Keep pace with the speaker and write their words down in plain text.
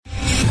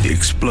The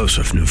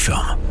explosive new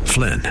film,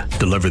 Flynn,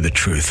 deliver the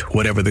truth,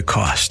 whatever the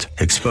cost,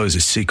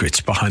 exposes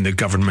secrets behind the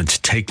government's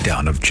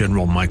takedown of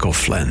General Michael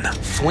Flynn.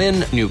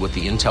 Flynn knew what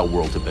the intel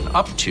world had been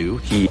up to.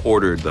 He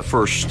ordered the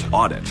first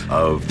audit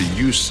of the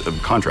use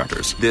of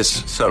contractors.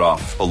 This set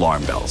off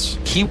alarm bells.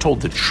 He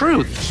told the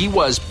truth. He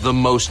was the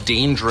most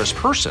dangerous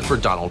person for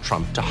Donald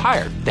Trump to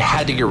hire. They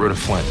had to get rid of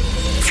Flynn.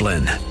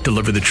 Flynn,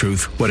 deliver the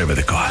truth, whatever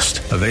the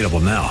cost. Available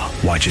now.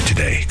 Watch it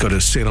today. Go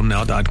to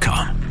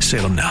salemnow.com.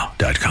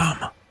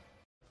 salemnow.com.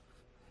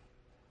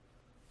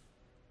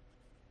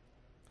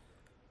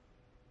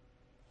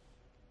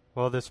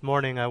 Well, this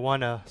morning I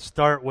want to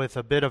start with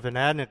a bit of an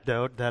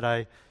anecdote that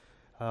I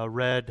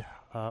read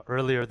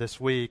earlier this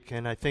week,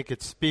 and I think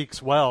it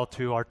speaks well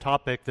to our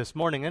topic this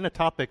morning and a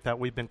topic that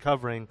we've been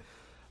covering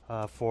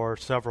for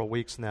several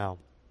weeks now.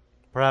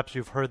 Perhaps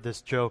you've heard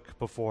this joke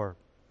before.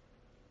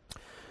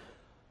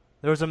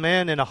 There was a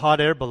man in a hot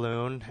air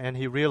balloon, and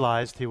he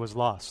realized he was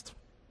lost.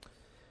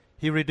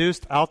 He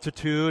reduced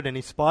altitude, and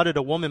he spotted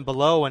a woman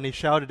below, and he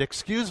shouted,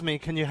 "Excuse me,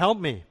 can you help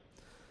me?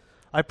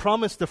 I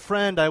promised a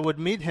friend I would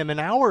meet him an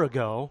hour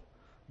ago,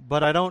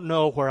 but I don't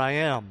know where I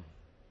am."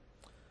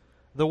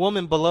 The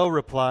woman below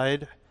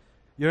replied,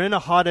 "You're in a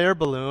hot air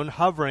balloon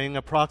hovering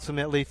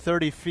approximately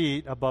 30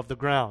 feet above the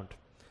ground.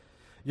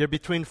 You're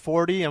between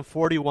 40 and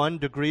 41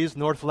 degrees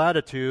north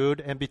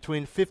latitude and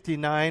between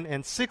 59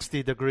 and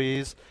 60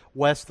 degrees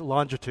west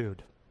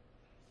longitude."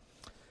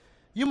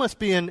 "You must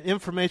be in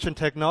information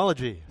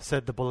technology,"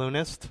 said the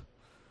balloonist.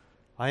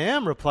 "I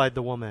am," replied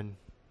the woman.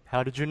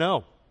 "How did you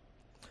know?"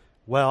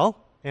 "Well,"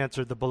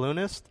 answered the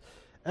balloonist,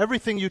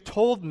 "everything you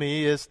told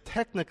me is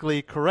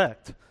technically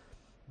correct,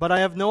 but I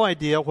have no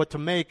idea what to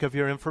make of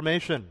your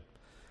information.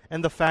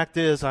 And the fact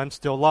is, I'm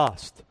still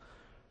lost.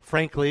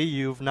 Frankly,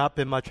 you've not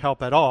been much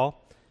help at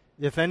all.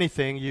 If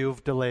anything,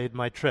 you've delayed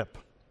my trip."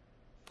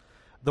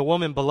 The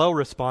woman below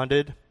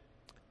responded,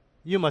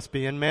 "You must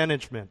be in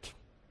management."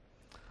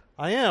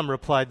 "I am,"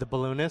 replied the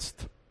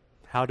balloonist.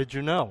 "How did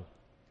you know?"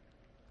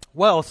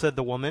 "Well," said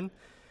the woman,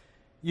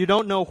 "you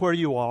don't know where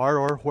you are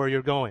or where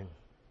you're going.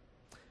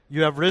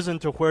 You have risen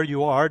to where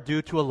you are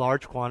due to a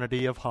large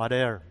quantity of hot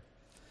air.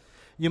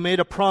 You made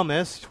a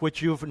promise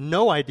which you've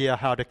no idea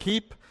how to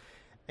keep,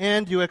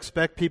 and you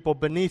expect people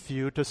beneath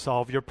you to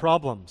solve your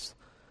problems.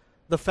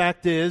 The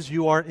fact is,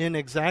 you are in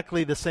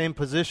exactly the same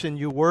position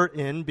you were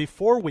in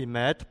before we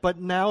met, but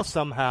now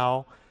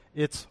somehow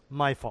it's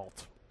my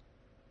fault."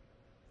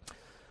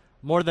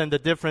 More than the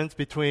difference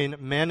between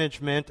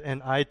management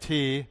and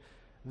IT,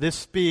 this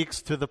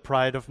speaks to the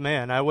pride of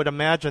man. I would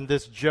imagine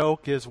this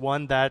joke is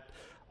one that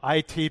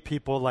IT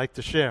people like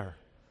to share.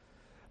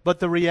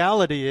 But the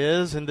reality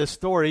is, in this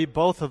story,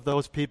 both of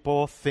those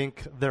people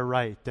think they're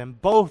right,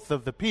 and both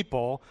of the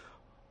people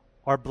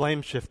are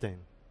blame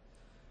shifting.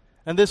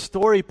 And this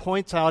story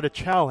points out a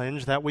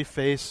challenge that we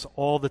face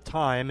all the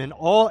time in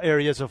all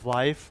areas of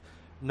life,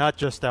 not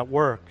just at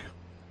work.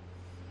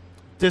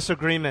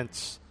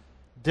 Disagreements,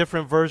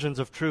 different versions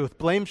of truth,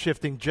 blame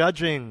shifting,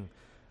 judging,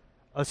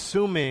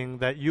 assuming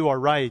that you are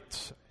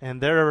right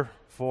and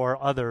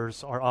therefore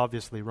others are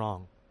obviously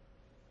wrong.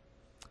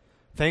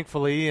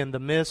 Thankfully, in the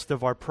midst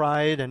of our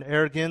pride and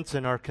arrogance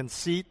and our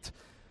conceit,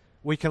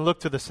 we can look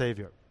to the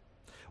Savior.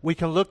 We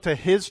can look to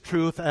His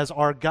truth as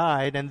our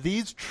guide, and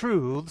these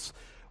truths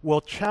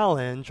will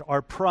challenge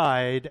our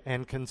pride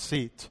and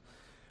conceit.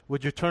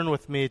 Would you turn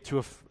with me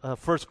to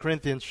 1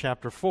 Corinthians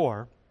chapter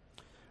 4,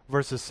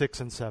 verses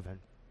 6 and 7.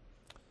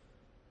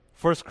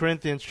 1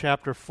 Corinthians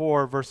chapter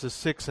 4, verses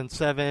 6 and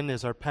 7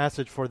 is our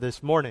passage for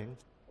this morning.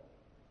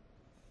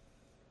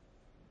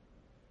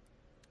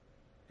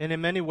 And in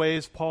many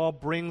ways, Paul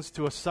brings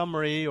to a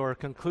summary or a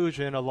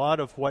conclusion a lot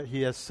of what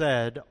he has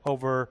said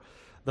over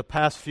the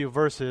past few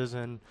verses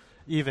and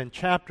even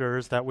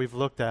chapters that we've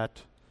looked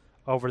at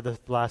over the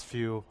last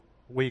few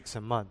weeks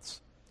and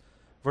months.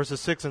 Verses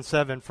 6 and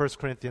 7, 1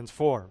 Corinthians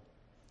 4.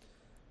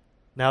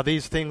 "Now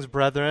these things,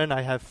 brethren,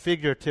 I have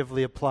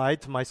figuratively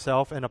applied to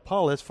myself and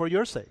Apollos for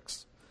your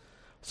sakes,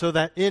 so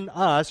that in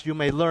us you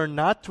may learn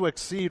not to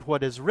exceed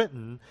what is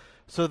written,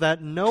 so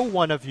that no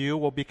one of you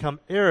will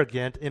become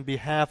arrogant in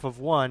behalf of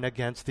one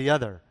against the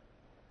other.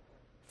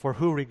 For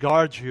who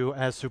regards you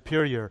as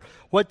superior?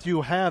 What do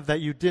you have that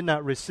you did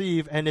not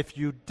receive? And if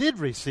you did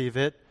receive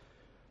it,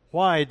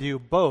 why do you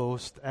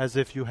boast as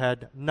if you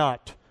had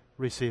not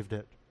received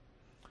it?"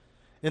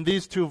 In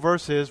these two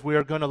verses, we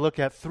are going to look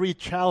at three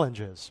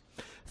challenges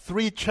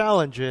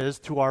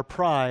to our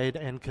pride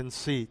and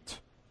conceit.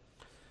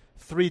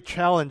 Three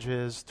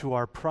challenges to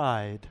our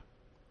pride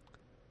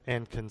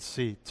and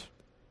conceit.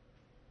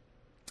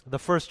 The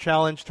first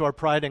challenge to our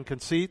pride and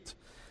conceit,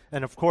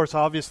 and of course,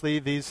 obviously,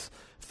 these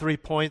 3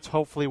 points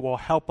hopefully will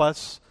help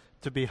us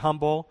to be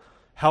humble,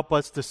 help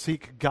us to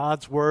seek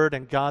God's word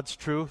and God's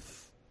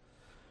truth.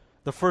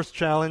 The first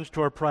challenge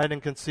to our pride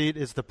and conceit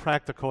is the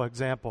practical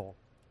example.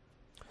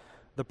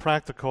 The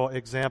practical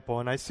example.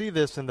 And I see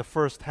this in the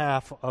first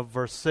half of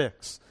verse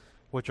 6,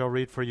 which I'll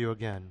read for you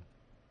again.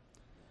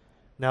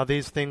 "Now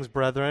these things,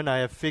 brethren, I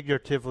have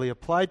figuratively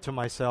applied to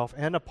myself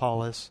and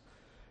Apollos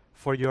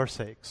for your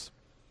sakes."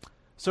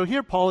 So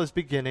here Paul is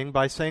beginning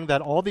by saying that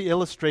all the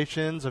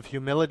illustrations of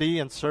humility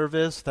and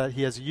service that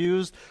he has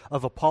used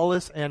of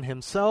Apollos and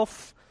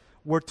himself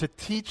were to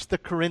teach the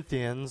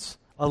Corinthians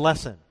a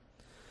lesson,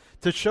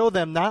 to show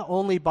them not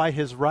only by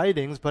his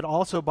writings, but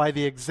also by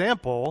the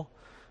example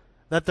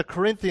that the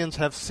Corinthians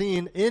have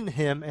seen in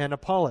him and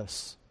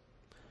Apollos.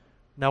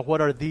 Now,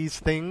 what are these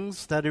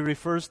things that he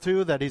refers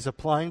to, that he's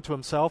applying to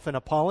himself and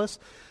Apollos?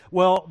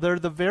 Well, they're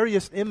the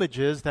various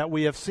images that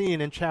we have seen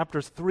in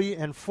chapters 3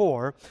 and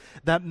 4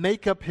 that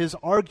make up his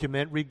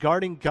argument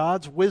regarding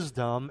God's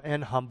wisdom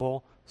and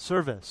humble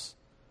service.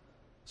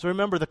 So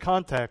remember the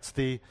context.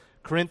 The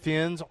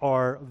Corinthians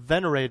are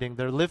venerating,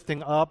 they're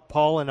lifting up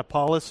Paul and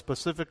Apollos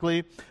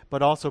specifically,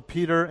 but also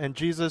Peter and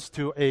Jesus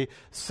to a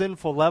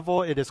sinful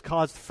level. It has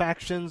caused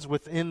factions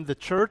within the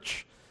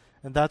church,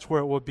 and that's where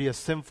it would be a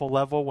sinful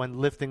level when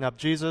lifting up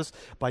Jesus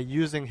by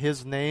using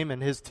his name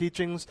and his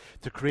teachings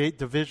to create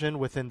division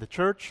within the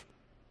church.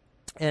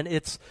 And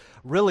it's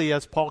really,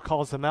 as Paul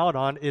calls them out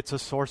on, it's a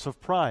source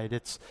of pride.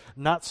 It's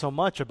not so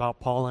much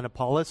about Paul and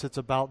Apollos, it's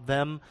about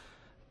them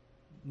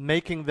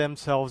making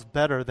themselves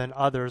better than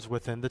others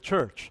within the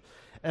church.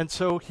 And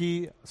so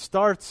he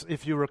starts,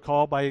 if you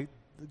recall, by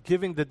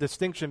giving the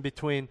distinction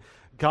between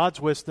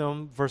God's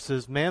wisdom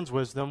versus man's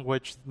wisdom,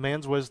 which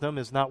man's wisdom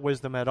is not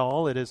wisdom at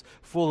all. It is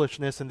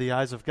foolishness in the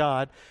eyes of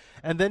God.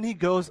 And then he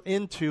goes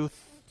into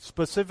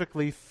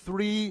specifically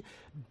 3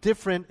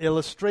 different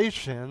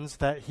illustrations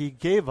that he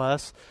gave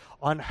us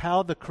on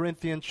how the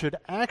Corinthians should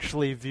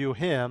actually view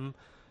him,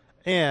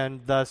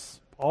 and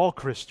thus all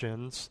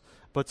Christians,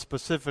 but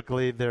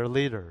specifically their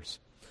leaders.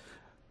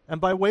 And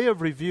by way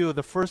of review,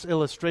 the first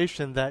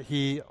illustration that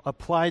he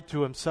applied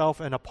to himself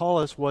and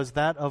Apollos was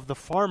that of the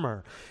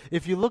farmer.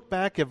 If you look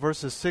back at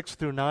verses 6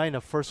 through 9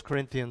 of 1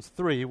 Corinthians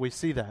 3, we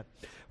see that.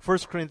 1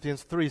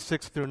 Corinthians 3,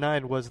 6 through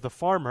 9 was the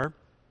farmer.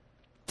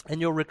 And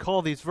you'll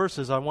recall these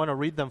verses. I want to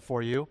read them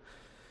for you.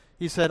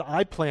 He said,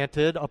 I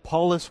planted,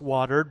 Apollos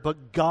watered,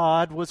 but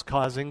God was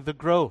causing the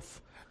growth.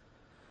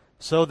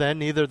 So then,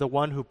 neither the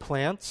one who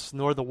plants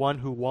nor the one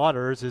who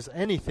waters is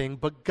anything,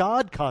 but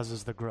God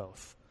causes the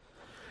growth.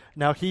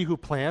 Now he who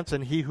plants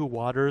and he who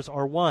waters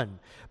are one,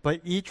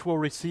 but each will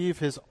receive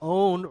his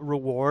own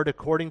reward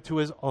according to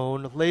his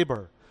own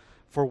labor.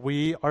 For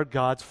we are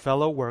God's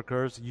fellow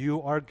workers,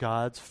 you are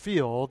God's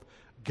field,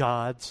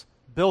 God's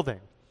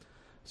building.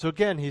 So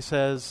again, he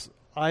says,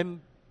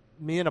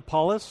 me and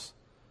Apollos,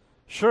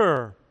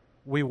 sure,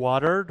 we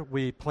watered,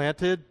 we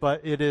planted,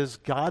 but it is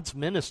God's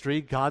ministry.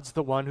 God's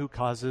the one who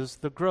causes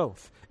the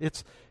growth.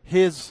 It's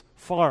his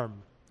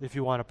farm, if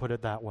you want to put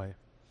it that way.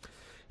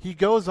 He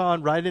goes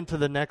on right into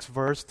the next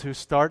verse to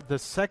start the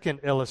second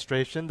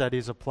illustration that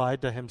he's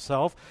applied to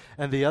himself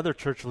and the other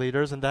church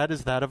leaders, and that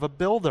is that of a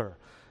builder,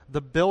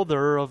 the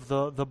builder of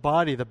the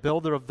body, the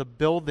builder of the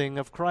building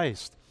of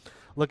Christ.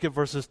 Look at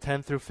verses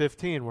 10 through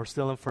 15. We're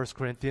still in 1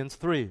 Corinthians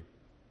 3.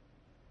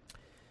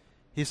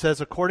 He says,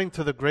 according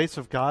to the grace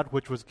of God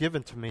which was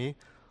given to me,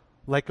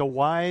 like a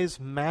wise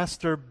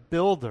master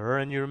builder,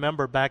 and you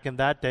remember back in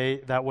that day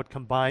that would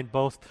combine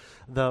both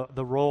the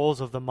roles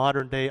of the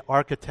modern day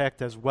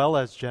architect as well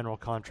as general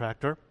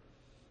contractor.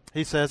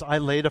 He says, I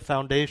laid a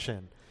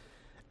foundation,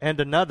 and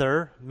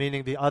another,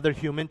 meaning the other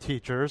human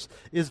teachers,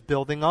 is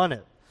building on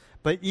it.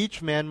 But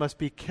each man must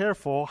be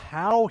careful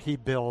how he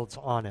builds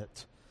on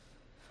it.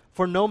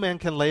 For no man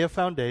can lay a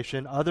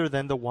foundation other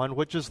than the one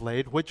which is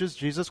laid, which is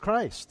Jesus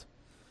Christ.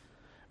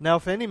 Now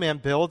if any man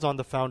builds on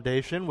the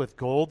foundation with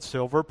gold,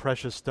 silver,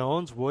 precious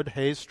stones, wood,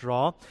 hay,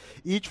 straw,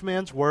 each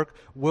man's work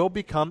will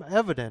become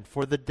evident,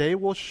 for the day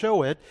will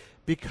show it,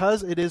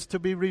 because it is to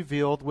be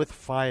revealed with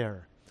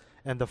fire.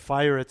 And the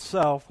fire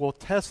itself will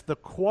test the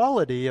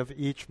quality of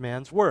each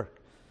man's work.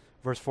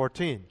 Verse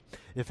 14,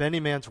 if any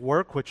man's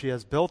work which he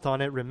has built on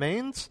it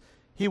remains,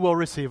 he will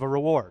receive a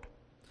reward.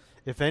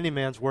 If any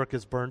man's work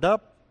is burned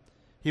up,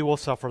 he will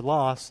suffer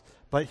loss,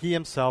 but he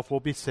himself will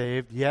be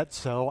saved, yet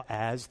so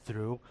as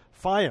through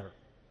fire.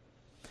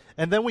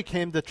 And then we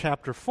came to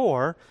chapter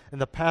 4,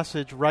 and the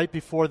passage right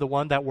before the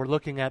one that we're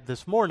looking at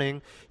this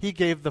morning, he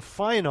gave the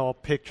final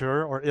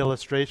picture or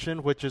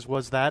illustration, which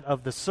was that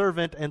of the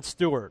servant and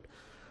steward.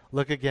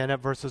 Look again at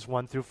verses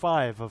 1 through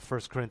 5 of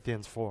 1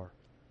 Corinthians 4.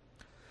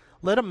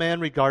 Let a man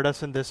regard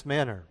us in this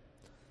manner,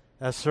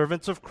 as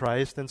servants of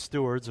Christ and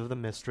stewards of the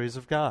mysteries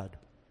of God.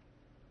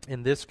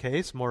 In this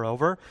case,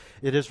 moreover,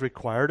 it is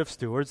required of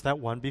stewards that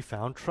one be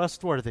found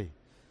trustworthy.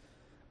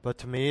 But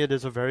to me it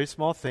is a very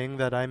small thing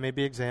that I may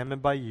be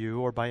examined by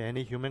you or by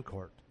any human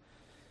court.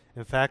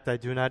 In fact, I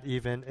do not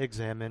even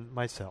examine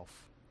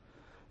myself.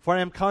 For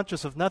I am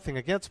conscious of nothing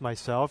against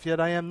myself,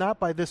 yet I am not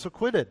by this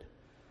acquitted.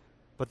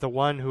 But the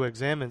one who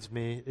examines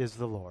me is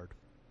the Lord.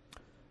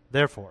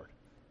 Therefore,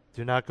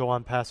 do not go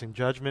on passing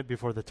judgment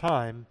before the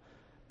time,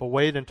 but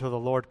wait until the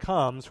Lord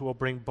comes, who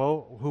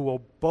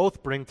will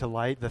both bring to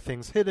light the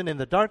things hidden in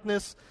the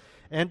darkness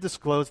and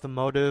disclose the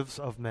motives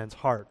of men's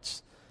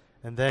hearts.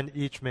 And then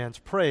each man's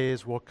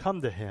praise will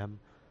come to him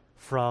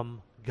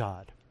from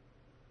God.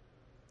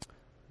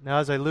 Now,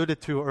 as I alluded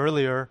to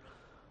earlier,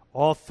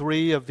 All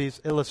three of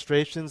these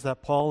illustrations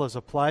that Paul has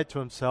applied to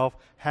himself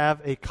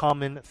have a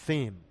common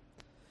theme,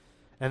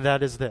 and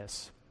that is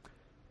this.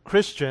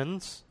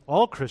 Christians,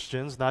 all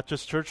Christians, not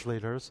just church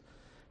leaders,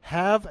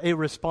 have a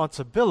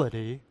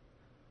responsibility,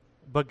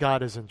 but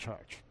God is in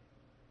charge.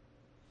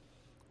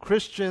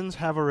 Christians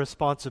have a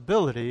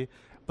responsibility,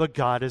 but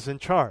God is in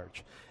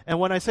charge. And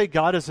when I say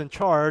God is in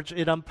charge,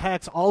 it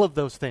unpacks all of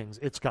those things.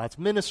 It's God's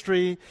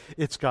ministry,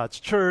 it's God's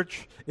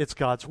church, it's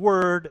God's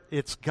word,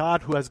 it's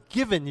God who has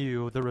given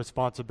you the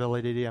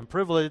responsibility and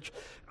privilege.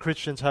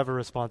 Christians have a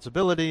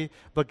responsibility,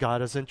 but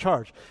God is in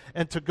charge.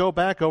 And to go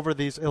back over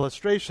these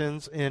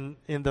illustrations, in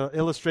the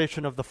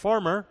illustration of the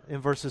farmer,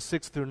 in verses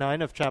 6 through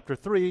 9 of chapter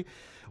 3,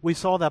 we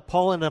saw that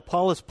Paul and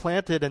Apollos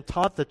planted and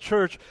taught the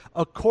church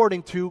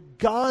according to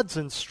God's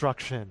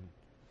instruction.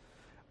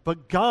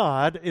 But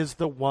God is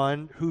the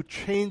one who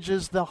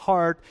changes the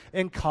heart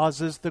and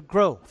causes the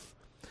growth.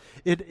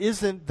 It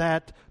isn't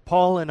that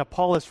Paul and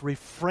Apollos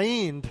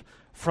refrained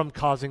from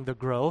causing the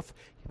growth.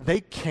 They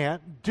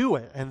can't do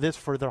it. And this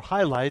further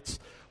highlights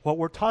what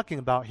we're talking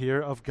about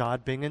here of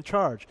God being in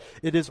charge.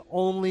 It is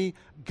only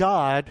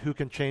God who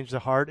can change the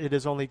heart. It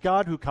is only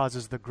God who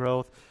causes the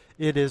growth.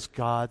 It is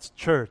God's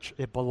church.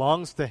 It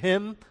belongs to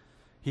Him.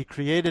 He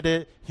created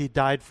it. He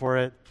died for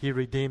it. He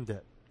redeemed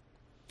it.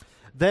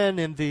 Then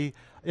in the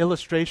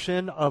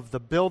illustration of the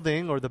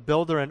building or the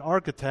builder and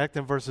architect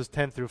in verses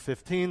 10 through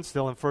 15,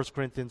 still in 1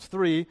 Corinthians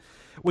 3,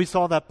 we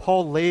saw that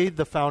Paul laid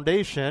the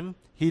foundation.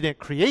 He didn't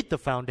create the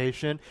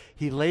foundation.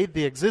 He laid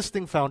the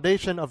existing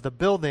foundation of the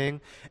building,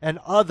 and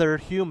other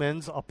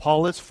humans,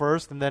 Apollos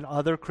first and then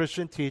other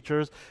Christian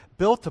teachers,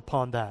 built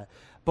upon that.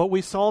 But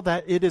we saw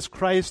that it is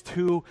Christ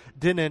who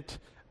didn't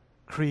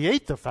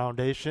create the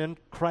foundation.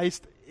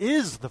 Christ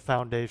is the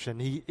foundation.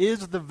 He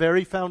is the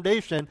very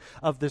foundation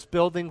of this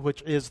building,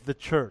 which is the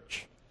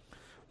church.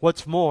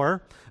 What's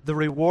more, the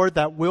reward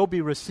that will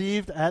be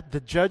received at the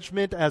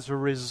judgment as a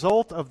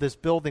result of this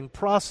building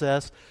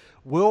process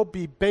will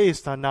be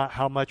based on not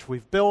how much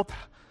we've built,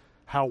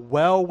 how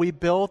well we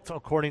built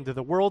according to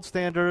the world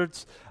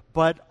standards,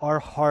 but our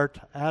heart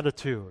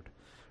attitude,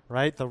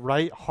 right? The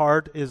right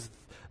heart is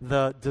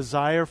the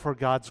desire for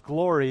God's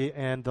glory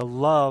and the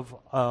love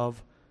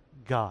of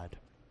God.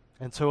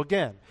 And so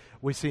again,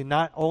 we see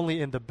not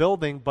only in the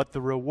building, but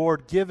the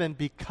reward given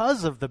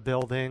because of the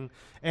building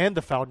and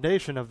the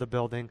foundation of the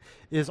building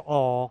is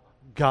all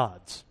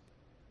God's.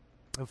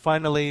 And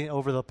finally,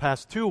 over the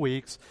past 2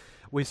 weeks,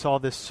 we saw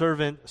this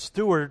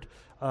stewardship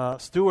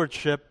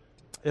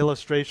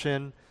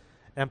illustration,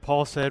 and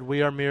Paul said,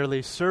 we are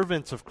merely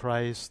servants of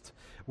Christ.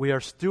 We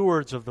are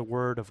stewards of the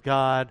Word of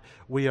God.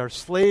 We are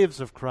slaves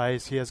of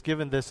Christ. He has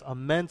given this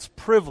immense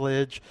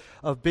privilege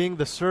of being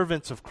the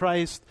servants of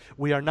Christ.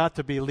 We are not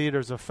to be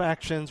leaders of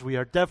factions. We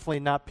are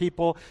definitely not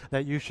people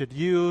that you should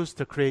use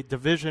to create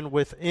division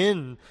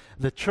within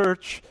the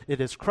church. It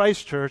is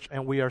Christ's church,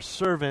 and we are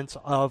servants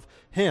of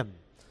Him.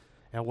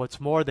 And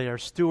what's more, they are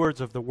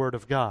stewards of the Word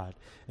of God.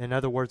 In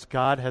other words,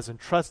 God has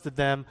entrusted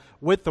them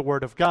with the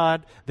Word of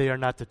God. They are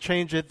not to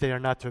change it. They are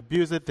not to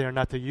abuse it. They are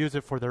not to use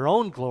it for their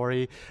own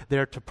glory. They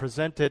are to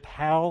present it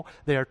how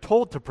they are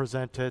told to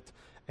present it,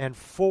 and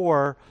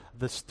for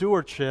the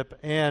stewardship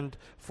and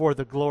for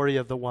the glory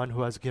of the one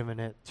who has given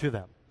it to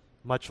them.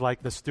 Much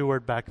like the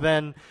steward back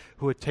then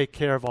who would take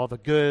care of all the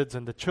goods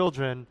and the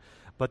children,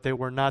 but they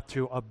were not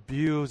to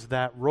abuse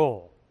that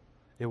role.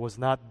 It was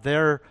not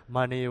their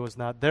money, it was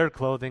not their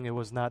clothing, it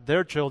was not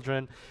their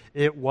children,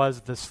 it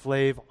was the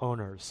slave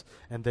owners,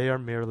 and they are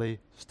merely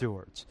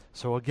stewards.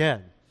 So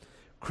again,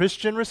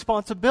 Christian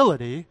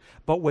responsibility,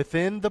 but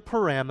within the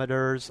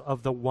parameters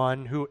of the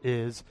one who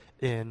is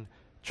in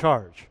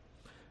charge.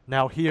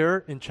 Now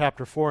here in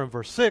chapter 4 and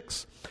verse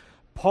 6,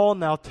 Paul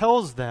now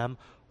tells them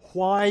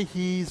why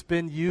he's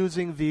been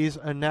using these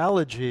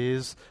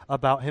analogies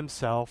about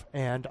himself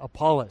and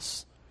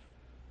Apollos.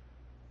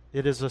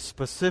 It is a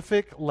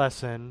specific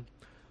lesson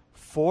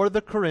for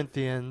the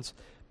Corinthians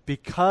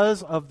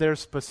because of their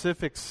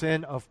specific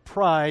sin of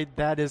pride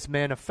that is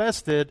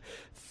manifested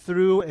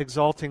through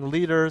exalting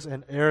leaders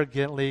and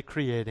arrogantly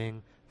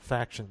creating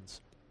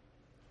factions.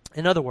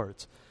 In other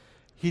words,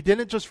 he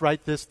didn't just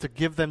write this to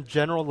give them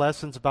general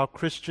lessons about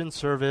Christian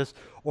service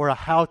or a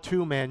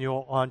how-to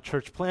manual on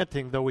church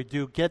planting, though we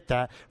do get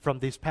that from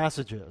these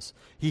passages.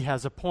 He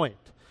has a point.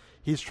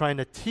 He's trying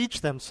to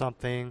teach them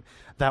something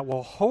that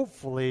will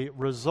hopefully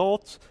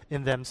result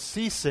in them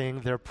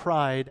ceasing their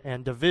pride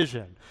and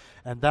division.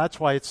 And that's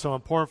why it's so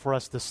important for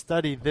us to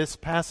study this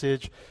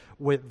passage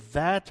with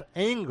that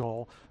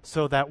angle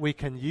so that we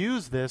can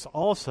use this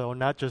also,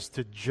 not just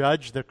to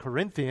judge the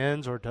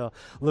Corinthians or to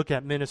look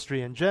at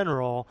ministry in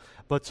general,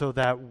 but so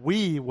that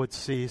we would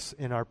cease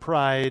in our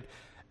pride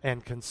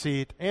and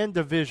conceit and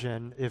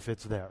division if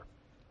it's there.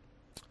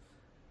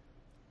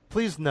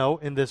 Please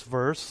note in this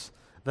verse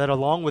that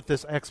along with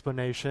this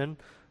explanation,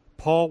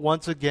 Paul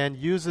once again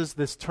uses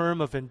this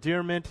term of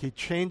endearment. He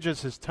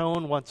changes his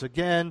tone once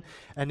again,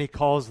 and he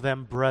calls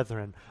them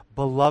brethren,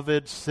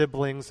 beloved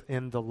siblings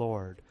in the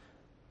Lord.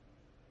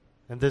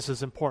 And this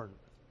is important.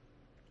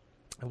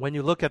 And when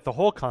you look at the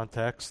whole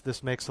context,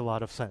 this makes a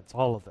lot of sense,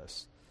 all of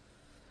this.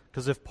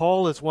 Because if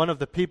Paul is one of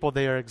the people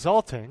they are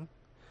exalting,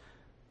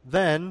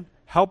 then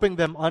helping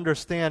them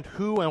understand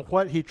who and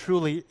what he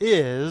truly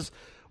is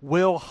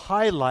will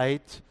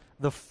highlight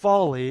the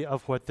folly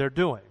of what they're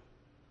doing.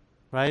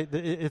 Right?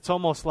 It's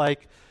almost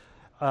like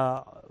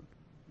all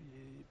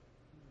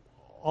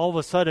of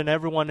a sudden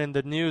everyone in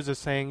the news is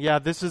saying, yeah,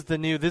 this is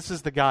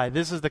the guy,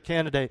 this is the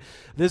candidate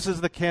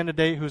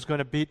who's going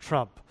to beat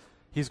Trump.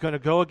 He's going to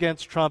go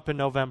against Trump in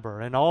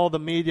November. And all the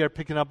media are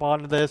picking up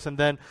on this, and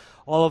then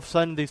all of a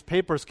sudden these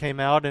papers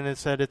came out and it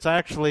said it's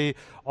actually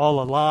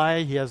all a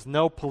lie. He has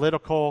no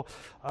political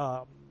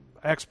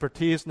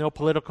expertise, no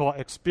political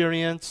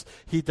experience.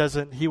 He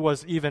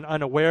was even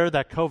unaware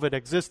that COVID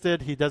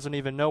existed. He doesn't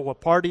even know what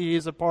party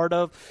he's a part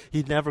of.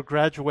 He never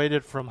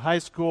graduated from high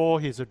school.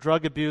 He's a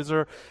drug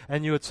abuser.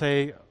 And you would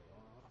say,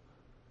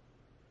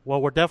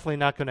 well, we're definitely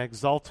not going to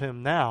exalt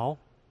him now.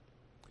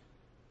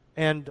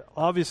 And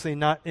obviously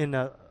not in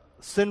a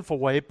sinful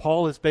way.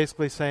 Paul is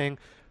basically saying,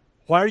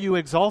 why are you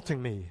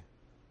exalting me?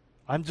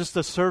 I'm just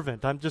a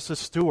servant. I'm just a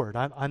steward.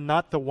 I'm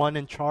not the one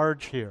in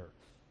charge here.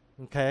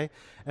 Okay?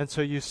 And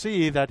so you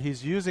see that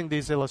he's using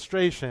these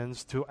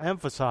illustrations to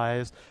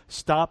emphasize,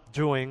 stop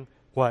doing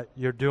what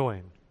you're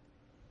doing.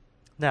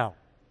 Now,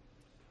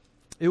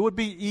 it would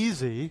be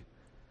easy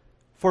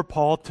for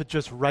Paul to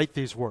just write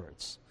these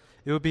words.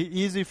 It would be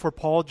easy for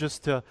Paul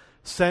just to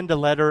send a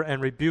letter and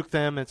rebuke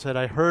them and said,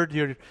 I heard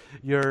you're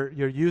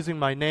using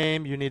my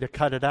name. You need to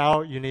cut it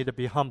out. You need to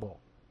be humble.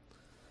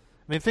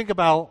 I mean, think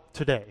about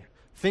today.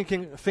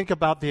 Think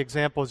about the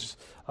examples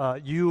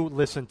you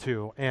listen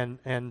to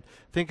and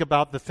think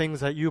about the things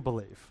that you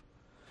believe.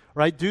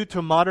 Right? Due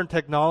to modern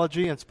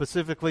technology and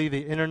specifically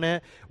the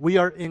internet, we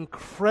are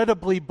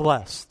incredibly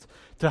blessed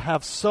to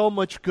have so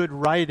much good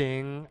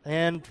writing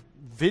and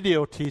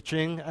video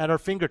teaching at our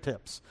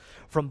fingertips.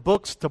 From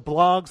books to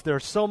blogs, there are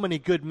so many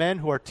good men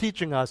who are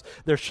teaching us,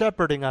 they're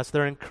shepherding us,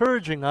 they're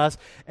encouraging us,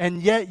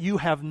 and yet you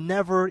have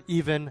never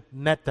even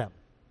met them.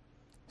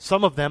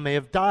 Some of them may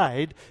have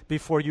died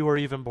before you were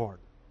even born.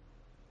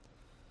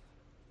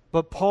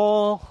 But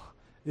Paul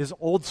is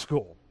old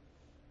school,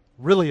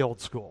 really old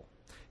school.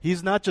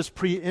 He's not just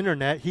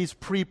pre-internet, he's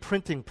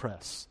pre-printing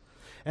press.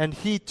 And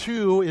he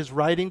too is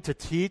writing to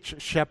teach,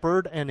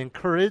 shepherd, and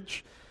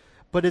encourage.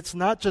 But it's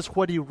not just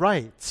what he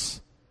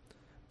writes,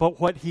 but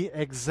what he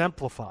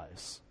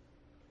exemplifies.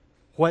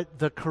 What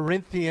the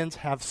Corinthians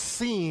have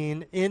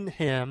seen in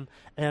him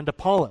and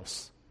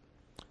Apollos.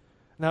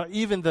 Now,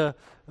 even the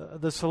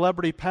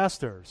celebrity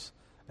pastors,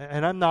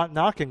 and I'm not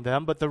knocking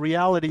them, but the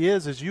reality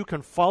is you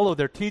can follow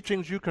their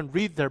teachings, you can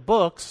read their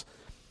books,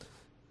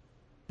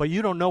 but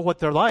you don't know what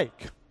they're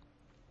like.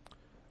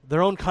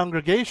 Their own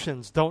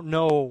congregations don't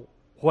know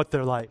what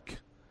they're like.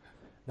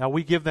 Now,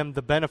 we give them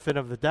the benefit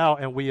of the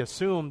doubt, and we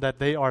assume that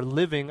they are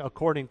living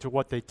according to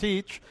what they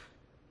teach.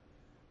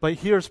 But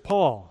here's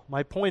Paul.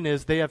 My point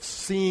is, they have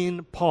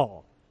seen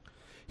Paul.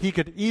 He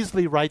could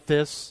easily write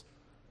this,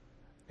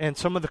 and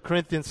some of the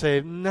Corinthians say,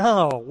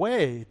 no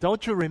way,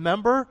 don't you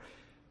remember?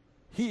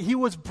 He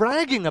was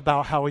bragging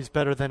about how he's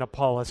better than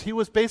Apollos. He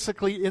was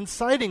basically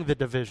inciting the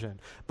division,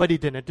 but he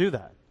didn't do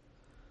that.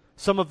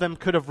 Some of them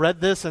could have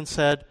read this and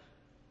said,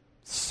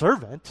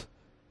 servant?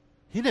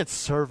 He didn't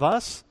serve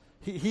us.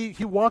 He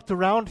walked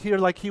around here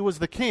like he was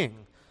the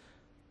king,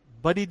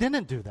 but he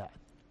didn't do that.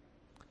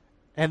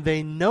 And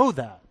they know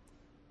that.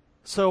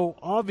 So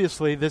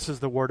obviously this is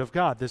the Word of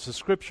God. This is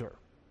Scripture.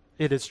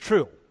 It is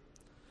true.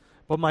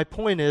 But my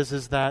point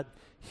is that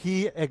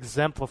he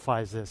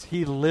exemplifies this.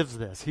 He lives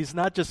this. He's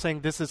not just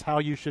saying this is how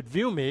you should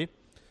view me.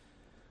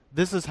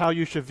 This is how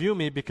you should view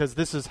me because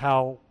this is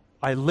how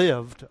I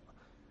lived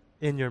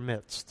in your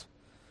midst.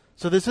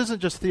 So this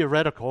isn't just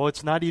theoretical.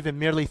 It's not even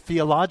merely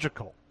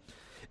theological.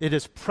 It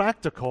is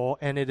practical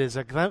and it is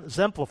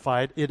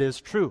exemplified. It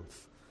is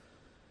truth.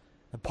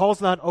 And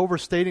Paul's not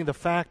overstating the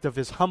fact of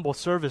his humble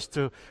service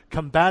to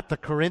combat the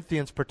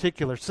Corinthians'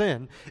 particular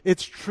sin.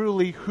 It's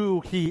truly who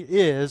he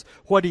is,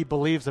 what he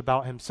believes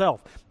about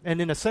himself.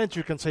 And in a sense,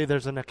 you can say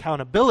there's an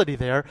accountability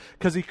there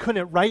because he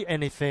couldn't write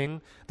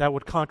anything that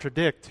would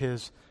contradict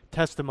his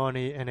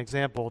testimony and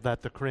example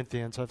that the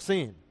Corinthians have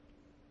seen.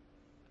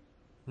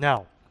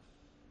 Now,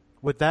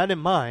 with that in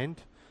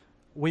mind,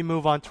 we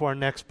move on to our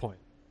next point.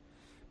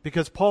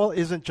 Because Paul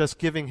isn't just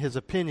giving his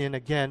opinion.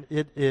 Again,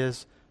 it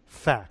is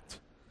fact.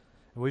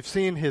 And we've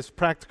seen his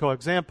practical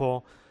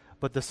example,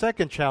 but the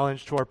second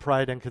challenge to our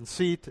pride and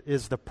conceit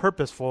is the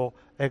purposeful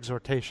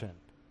exhortation.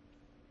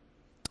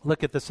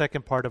 Look at the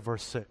second part of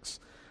verse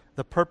 6.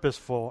 The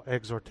purposeful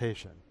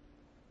exhortation.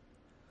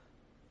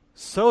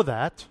 So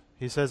that,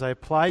 he says, I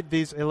applied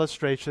these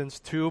illustrations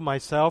to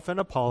myself and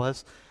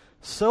Apollos,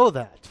 so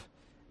that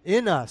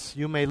in us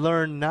you may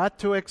learn not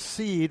to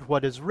exceed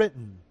what is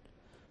written,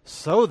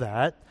 so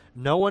that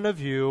no one of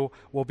you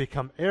will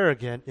become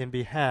arrogant in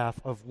behalf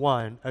of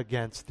one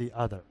against the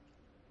other.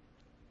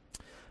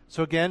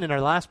 So again, in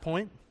our last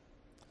point,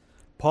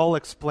 Paul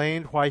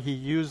explained why he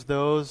used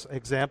those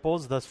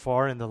examples thus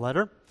far in the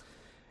letter.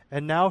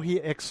 And now he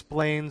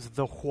explains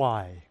the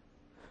why.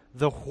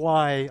 the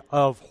why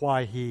of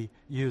why he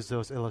used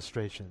those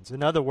illustrations.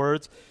 In other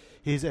words,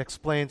 he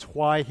explains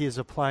why he is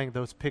applying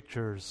those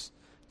pictures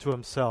to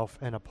himself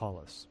and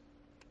Apollos.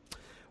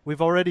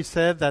 We've already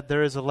said that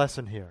there is a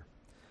lesson here.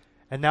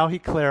 And now he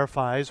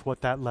clarifies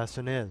what that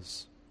lesson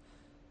is.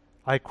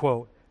 I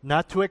quote,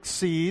 "Not to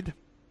exceed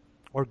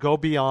or go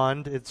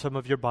beyond," in some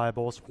of your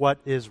Bibles, "what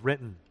is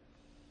written."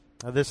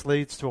 Now this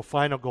leads to a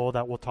final goal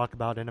that we'll talk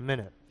about in a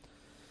minute.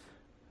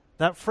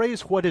 That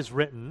phrase, "what is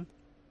written,"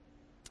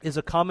 is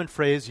a common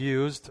phrase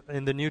used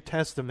in the New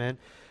Testament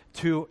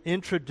to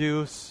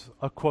introduce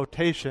a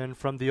quotation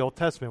from the Old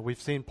Testament.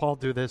 We've seen Paul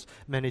do this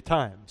many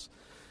times.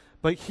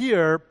 But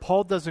here,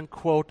 Paul doesn't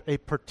quote a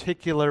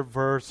particular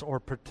verse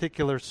or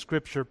particular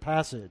scripture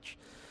passage.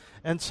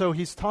 And so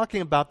he's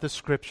talking about the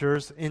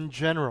scriptures in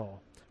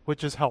general,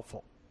 which is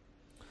helpful.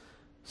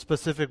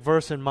 Specific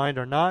verse in mind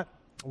or not,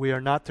 we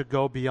are not to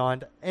go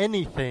beyond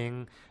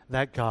anything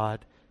that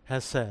God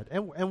has said.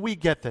 And we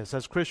get this.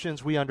 As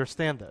Christians, we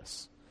understand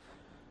this.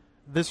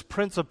 This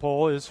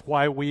principle is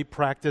why we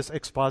practice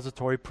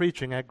expository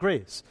preaching at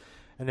Grace.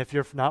 And if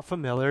you're not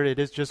familiar, it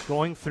is just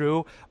going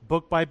through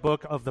book by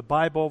book of the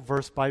Bible,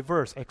 verse by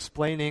verse,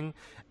 explaining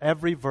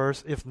every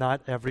verse, if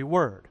not every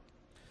word.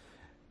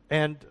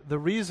 And the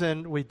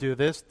reason we do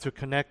this, to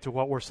connect to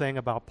what we're saying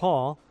about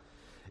Paul,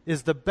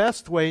 is the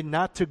best way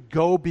not to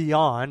go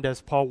beyond,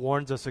 as Paul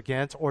warns us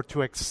against, or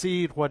to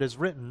exceed what is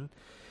written,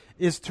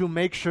 is to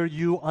make sure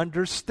you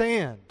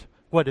understand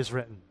what is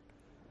written.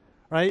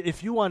 Right?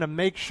 If you want to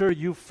make sure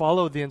you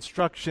follow the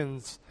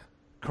instructions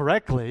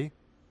correctly,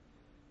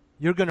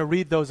 you're going to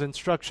read those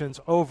instructions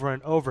over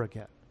and over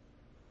again.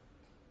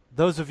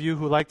 Those of you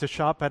who like to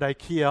shop at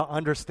IKEA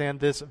understand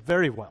this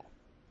very well,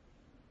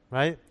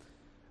 right?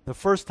 The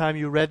first time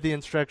you read the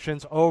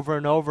instructions over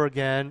and over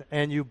again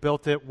and you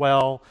built it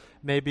well,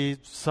 maybe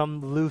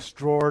some loose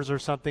drawers or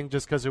something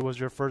just because it was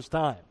your first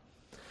time.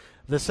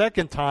 The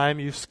second time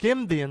you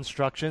skimmed the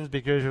instructions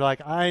because you're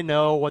like, I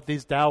know what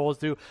these dowels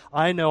do,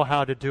 I know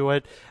how to do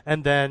it,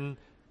 and then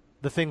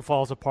the thing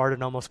falls apart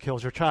and almost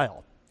kills your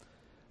child.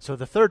 So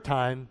the third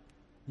time,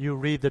 you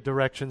read the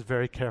directions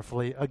very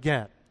carefully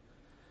again.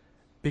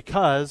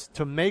 Because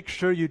to make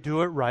sure you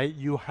do it right,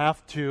 you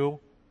have to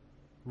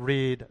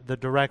read the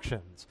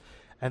directions.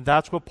 And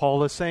that's what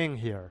Paul is saying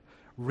here.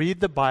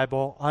 Read the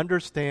Bible,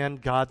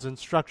 understand God's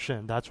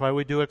instruction. That's why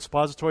we do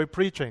expository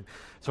preaching.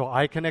 So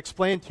I can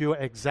explain to you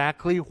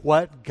exactly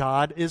what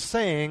God is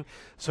saying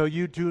so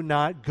you do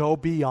not go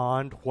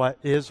beyond what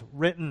is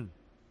written.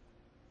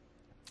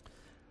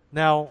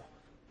 Now,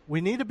 we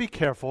need to be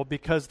careful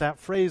because that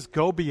phrase,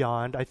 "go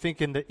beyond," I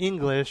think in the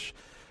English,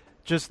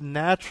 just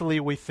naturally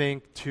we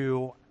think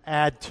to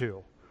add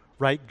to,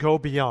 right? Go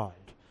beyond,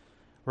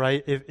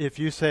 right? If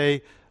you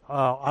say,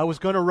 I was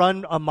going to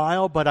run a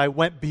mile, but I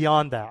went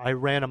beyond that. I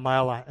ran a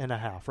mile and a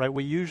half, right?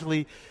 We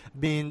usually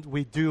mean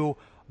we do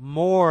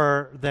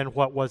more than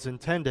what was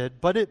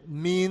intended, but it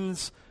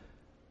means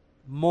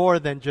more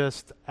than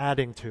just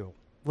adding to.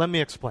 Let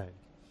me explain.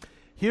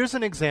 Here's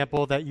an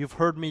example that you've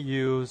heard me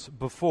use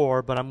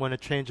before, but I'm going to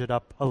change it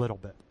up a little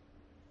bit.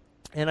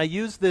 And I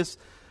use this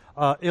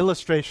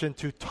illustration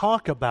to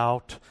talk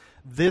about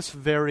this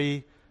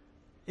very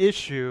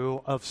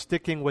issue of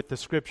sticking with the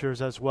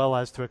scriptures as well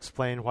as to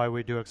explain why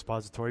we do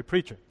expository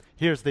preaching.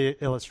 Here's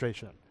the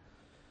illustration.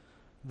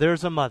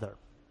 There's a mother.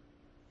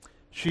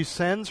 She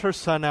sends her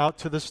son out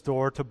to the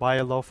store to buy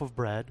a loaf of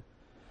bread.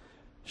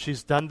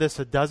 She's done this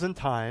a dozen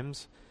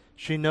times.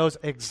 She knows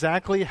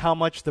exactly how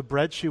much the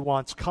bread she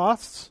wants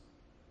costs,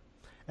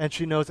 and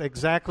she knows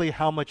exactly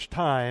how much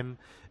time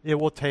it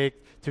will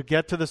take to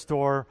get to the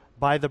store,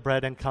 buy the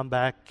bread, and come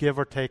back, give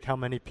or take how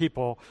many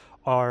people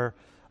are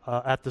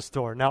at the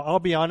store. Now, I'll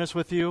be honest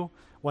with you.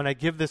 When I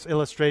give this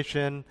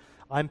illustration,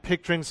 I'm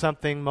picturing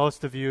something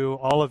most of you,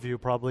 all of you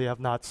probably have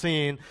not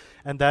seen,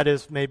 and that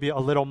is maybe a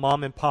little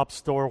mom and pop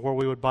store where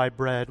we would buy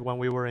bread when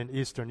we were in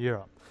Eastern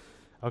Europe.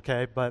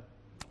 Okay, but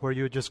where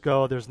you just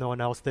go, there's no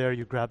one else there,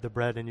 you grab the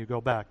bread and you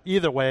go back.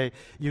 Either way,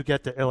 you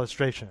get the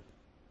illustration.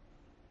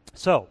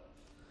 So,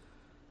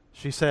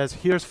 she says,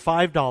 here's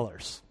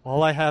 $5.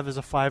 All I have is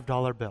a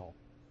 $5 bill.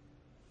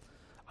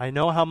 I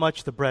know how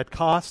much the bread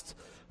costs,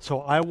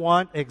 so I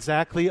want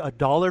exactly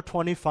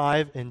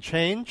 $1.25 in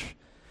change,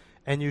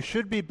 and you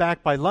should be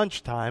back by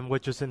lunchtime,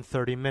 which is in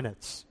 30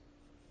 minutes.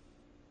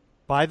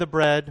 Buy the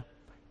bread,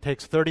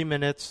 takes 30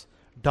 minutes,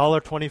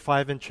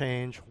 $1.25 in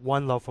change,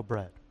 one loaf of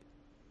bread.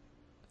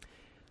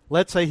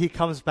 Let's say he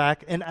comes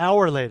back an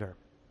hour later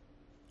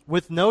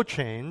with no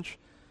change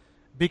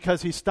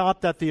because he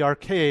stopped at the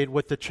arcade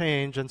with the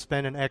change and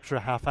spent an extra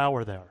half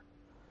hour there.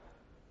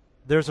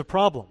 There's a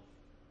problem.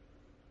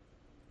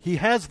 He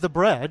has the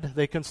bread.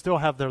 They can still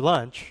have their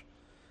lunch.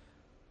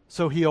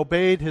 So he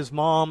obeyed his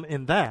mom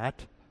in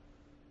that,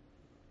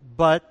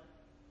 but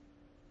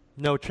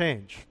no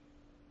change.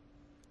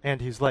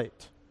 And he's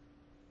late.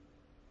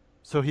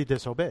 So he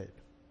disobeyed.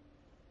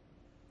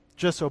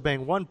 Just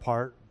obeying one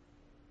part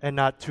and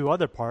not two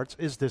other parts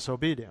is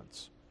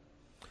disobedience.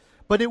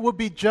 But it would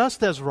be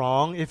just as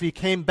wrong if he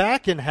came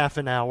back in half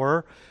an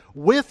hour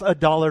with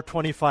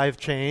 $1.25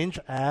 change,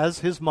 as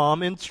his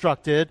mom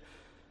instructed,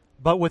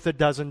 but with a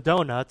dozen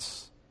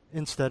donuts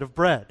instead of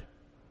bread.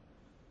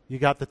 You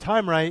got the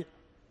time right,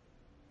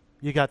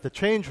 you got the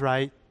change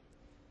right,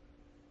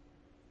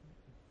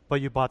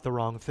 but you bought the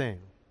wrong thing.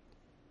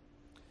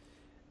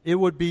 It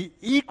would be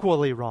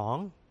equally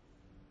wrong,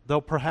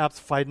 though perhaps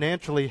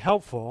financially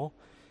helpful,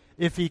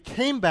 if he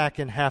came back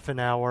in half an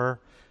hour,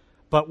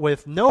 but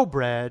with no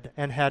bread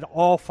and had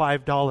all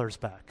 $5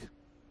 back.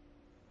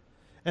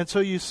 And so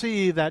you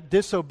see that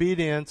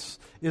disobedience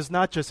is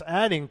not just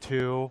adding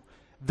to,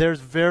 there's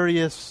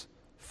various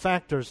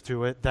factors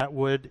to it that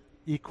would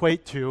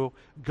equate to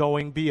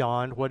going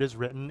beyond what is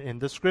written in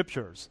the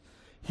Scriptures.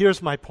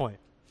 Here's my point.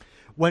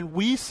 When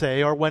we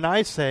say, or when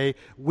I say,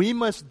 we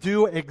must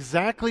do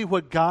exactly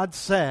what God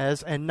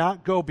says and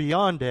not go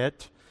beyond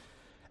it,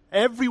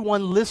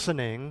 everyone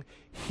listening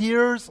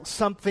hears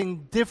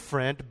something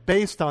different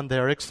based on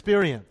their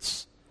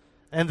experience.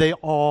 And they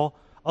all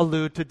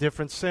allude to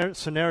different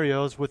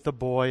scenarios with the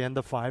boy and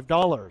the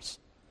 $5.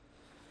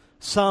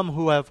 Some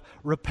who have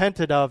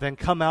repented of and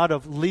come out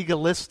of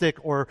legalistic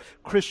or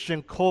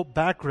Christian cult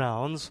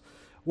backgrounds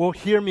will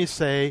hear me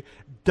say,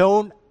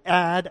 don't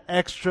add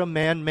extra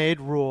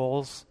man-made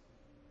rules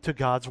to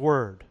God's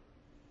Word.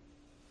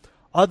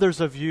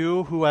 Others of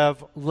you who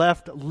have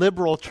left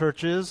liberal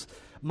churches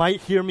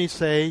might hear me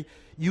say,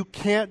 you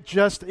can't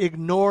just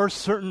ignore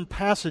certain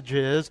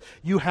passages,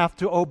 you have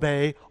to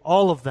obey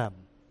all of them.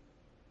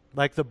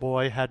 Like the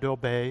boy had to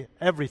obey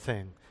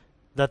everything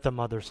that the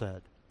mother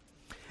said.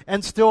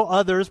 And still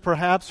others,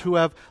 perhaps, who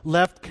have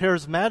left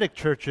charismatic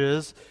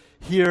churches,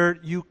 hear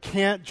you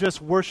can't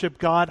just worship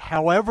God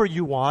however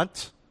you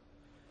want.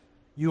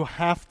 You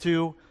have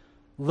to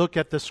look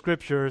at the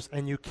Scriptures,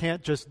 and you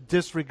can't just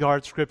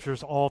disregard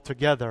Scriptures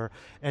altogether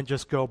and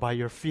just go by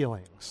your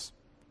feelings.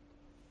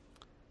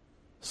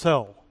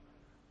 So,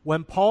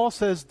 when Paul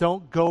says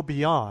don't go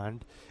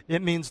beyond,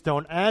 it means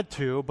don't add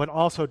to, but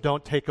also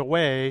don't take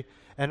away,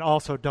 and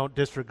also don't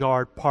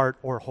disregard part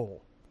or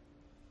whole.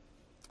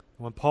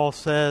 When Paul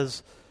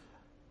says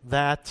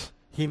that,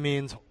 he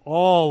means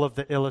all of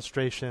the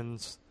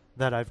illustrations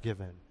that I've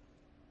given.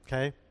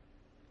 Okay?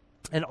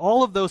 And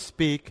all of those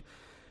speak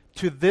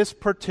to this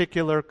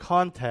particular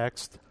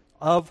context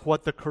of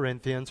what the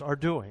Corinthians are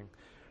doing.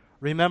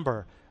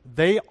 Remember,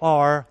 they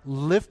are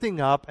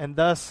lifting up and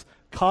thus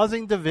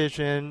causing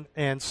division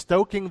and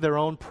stoking their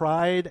own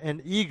pride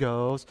and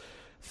egos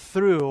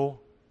through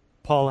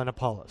Paul and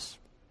Apollos.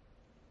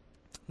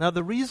 Now,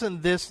 the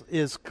reason this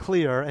is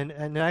clear,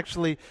 and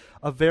actually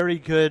a very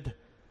good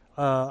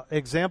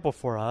example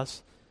for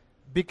us,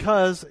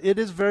 because it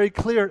is very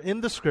clear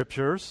in the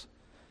Scriptures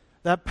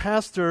that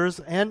pastors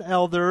and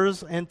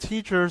elders and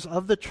teachers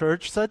of the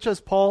church, such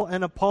as Paul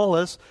and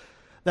Apollos,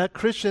 that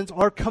Christians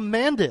are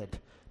commanded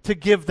to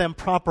give them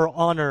proper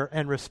honor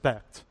and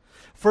respect.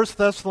 1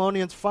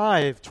 Thessalonians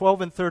 5,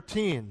 12 and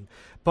 13.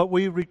 But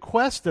we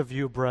request of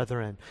you,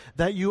 brethren,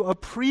 that you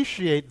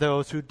appreciate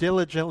those who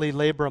diligently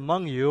labor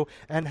among you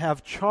and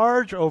have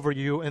charge over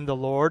you in the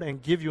Lord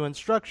and give you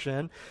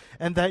instruction,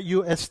 and that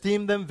you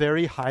esteem them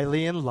very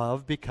highly in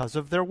love because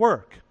of their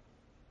work.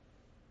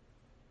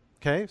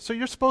 Okay, so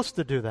you're supposed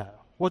to do that.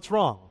 What's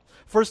wrong?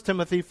 1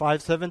 Timothy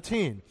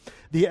 5:17.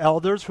 The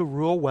elders who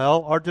rule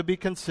well are to be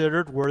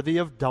considered worthy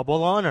of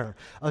double honor,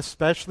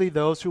 especially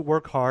those who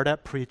work hard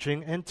at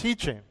preaching and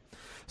teaching.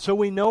 So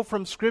we know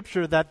from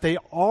Scripture that they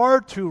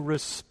are to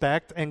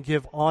respect and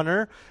give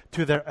honor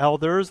to their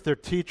elders, their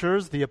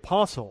teachers, the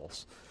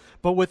apostles.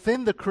 But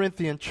within the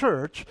Corinthian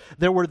church,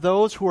 there were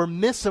those who were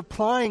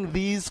misapplying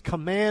these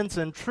commands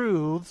and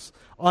truths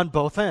on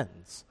both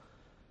ends.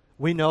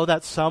 We know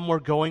that some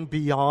were going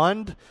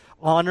beyond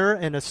honor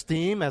and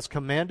esteem as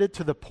commanded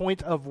to the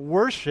point of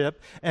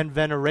worship and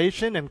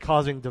veneration and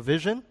causing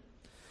division.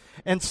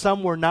 And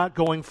some were not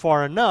going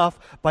far enough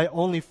by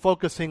only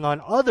focusing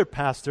on other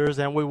pastors,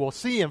 and we will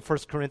see in 1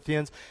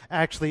 Corinthians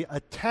actually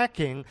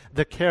attacking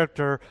the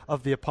character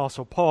of the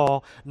Apostle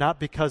Paul, not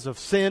because of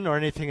sin or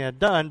anything he had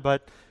done,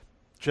 but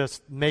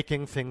just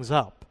making things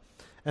up.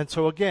 And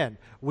so again,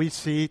 we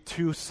see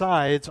two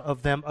sides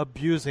of them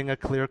abusing a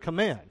clear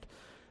command.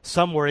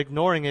 Some were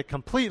ignoring it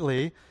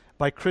completely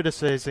by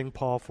criticizing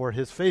Paul for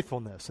his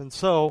faithfulness. And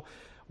so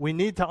we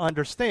need to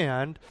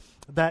understand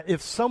that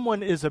if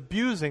someone is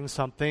abusing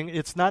something,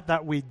 it's not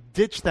that we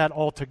ditch that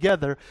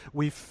altogether.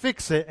 We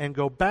fix it and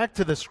go back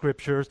to the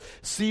Scriptures,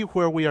 see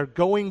where we are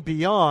going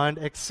beyond,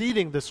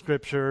 exceeding the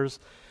Scriptures,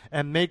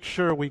 and make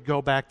sure we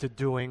go back to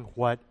doing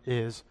what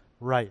is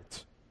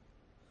right.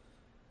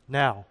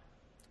 Now,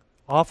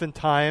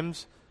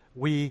 oftentimes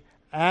we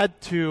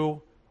add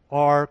to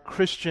our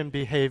Christian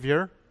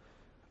behavior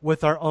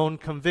with our own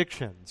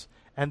convictions,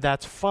 and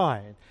that's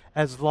fine,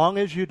 as long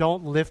as you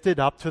don't lift it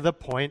up to the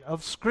point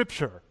of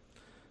Scripture.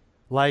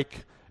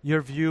 Like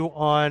your view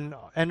on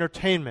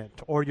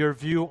entertainment or your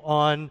view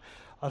on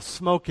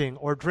smoking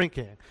or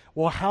drinking.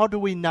 Well, how do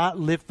we not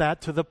lift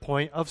that to the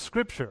point of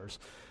Scriptures?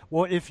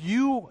 Well, if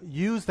you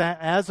use that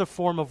as a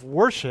form of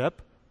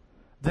worship,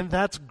 then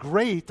that's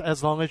great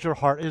as long as your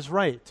heart is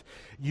right.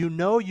 You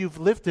know you've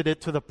lifted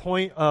it to the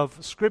point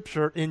of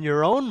Scripture in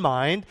your own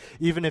mind,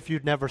 even if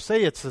you'd never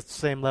say it's the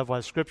same level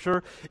as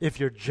Scripture. If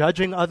you're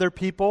judging other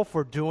people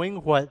for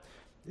doing what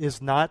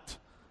is not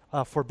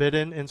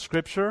forbidden in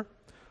Scripture,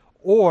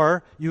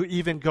 or you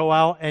even go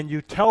out and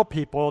you tell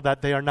people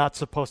that they are not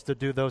supposed to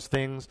do those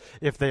things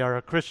if they are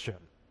a Christian.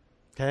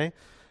 Okay?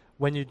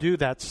 When you do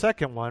that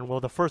second one,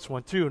 well, the first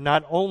one too,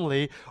 not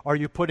only are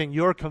you putting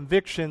your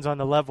convictions on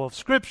the level of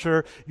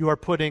Scripture, you are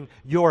putting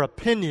your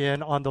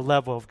opinion on the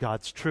level of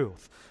God's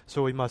truth.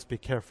 So we must be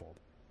careful.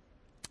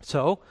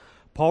 So,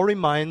 Paul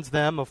reminds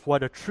them of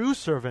what a true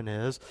servant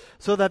is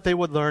so that they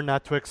would learn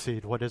not to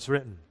exceed what is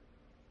written.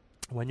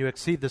 When you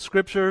exceed the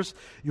Scriptures,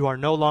 you are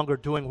no longer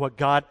doing what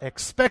God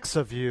expects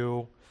of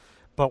you,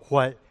 but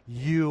what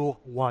you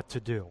want to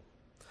do.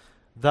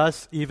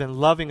 Thus, even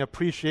loving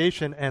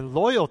appreciation and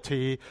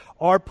loyalty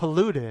are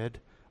polluted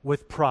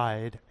with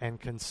pride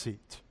and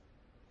conceit.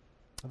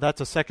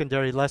 That's a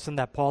secondary lesson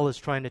that Paul is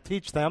trying to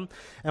teach them,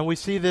 and we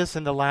see this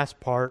in the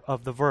last part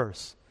of the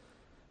verse.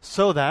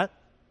 So that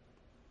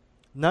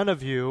none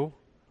of you,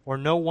 or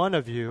no one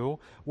of you,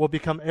 will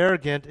become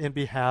arrogant in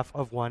behalf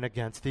of one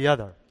against the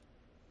other.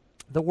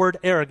 The word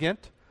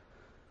arrogant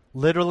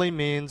literally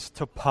means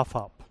to puff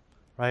up,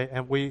 right?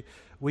 And we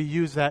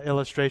use that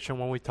illustration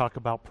when we talk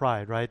about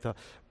pride, right? The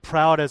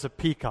proud as a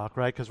peacock,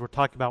 right? Because we're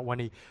talking about when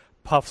he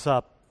puffs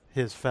up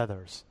his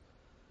feathers.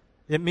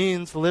 It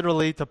means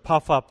literally to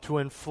puff up, to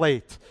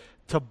inflate,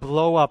 to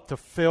blow up, to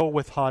fill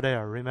with hot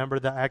air. Remember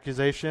the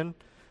accusation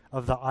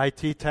of the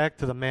IT tech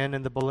to the man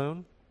in the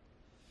balloon?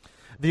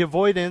 The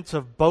avoidance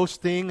of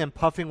boasting and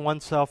puffing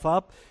oneself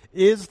up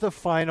is the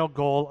final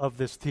goal of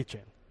this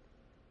teaching.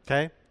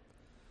 Okay?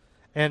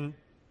 And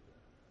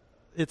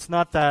it's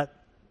not that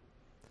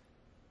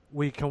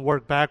we can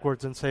work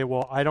backwards and say,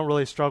 well, I don't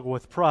really struggle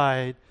with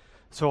pride,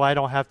 so I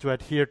don't have to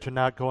adhere to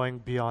not going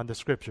beyond the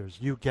Scriptures.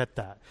 You get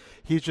that.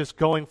 He's just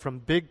going from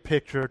big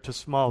picture to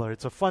smaller.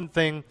 It's a fun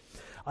thing.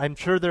 I'm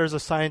sure there's a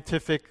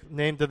scientific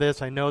name to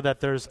this. I know that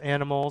there's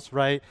animals,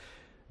 right?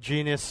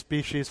 Genus,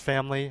 species,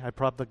 family. I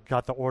probably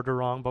got the order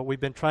wrong, but we've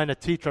been trying to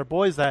teach our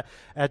boys that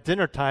at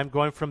dinner time,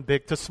 going from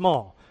big to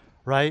small,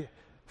 right?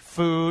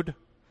 Food,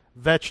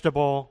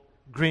 vegetable,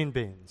 green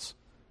beans,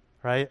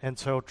 right? And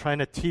so trying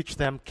to teach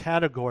them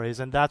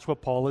categories, and that's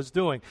what Paul is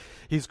doing.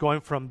 He's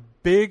going from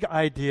big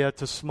idea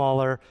to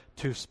smaller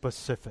to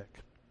specific,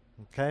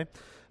 okay?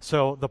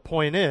 So the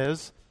point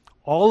is,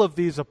 all of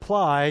these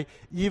apply,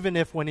 even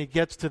if when he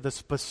gets to the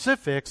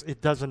specifics,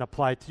 it doesn't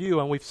apply to you.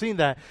 And we've seen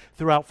that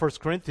throughout 1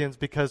 Corinthians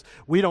because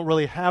we don't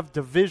really have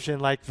division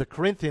like the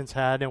Corinthians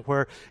had, and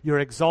where you're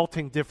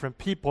exalting different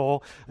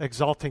people,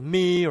 exalting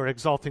me or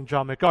exalting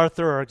John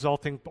MacArthur or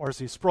exalting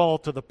R.C. Sproul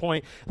to the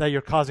point that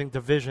you're causing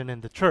division in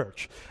the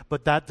church.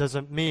 But that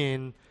doesn't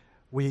mean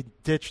we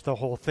ditch the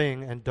whole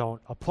thing and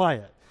don't apply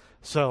it.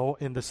 So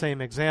in the same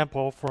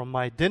example, from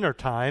my dinner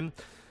time,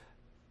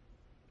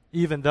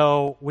 even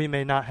though we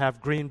may not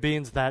have green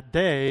beans that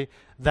day,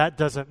 that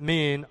doesn't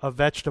mean a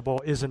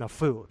vegetable isn't a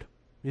food.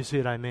 You see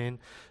what I mean?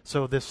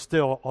 So this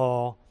still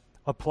all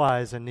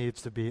applies and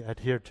needs to be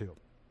adhered to.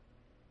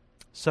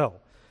 So,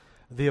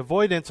 the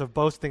avoidance of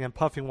boasting and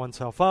puffing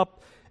oneself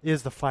up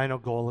is the final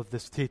goal of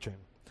this teaching.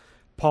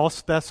 Paul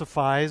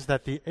specifies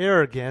that the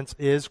arrogance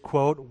is,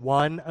 quote,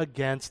 one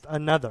against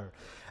another.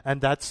 And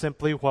that's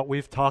simply what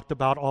we've talked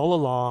about all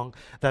along,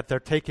 that they're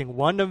taking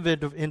one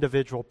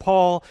individual,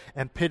 Paul,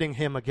 and pitting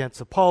him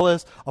against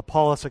Apollos,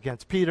 Apollos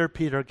against Peter,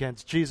 Peter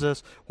against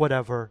Jesus,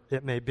 whatever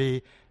it may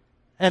be,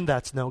 and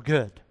that's no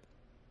good.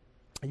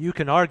 You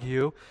can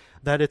argue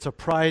that it's a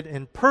pride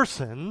in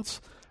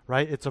persons,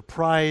 right? It's a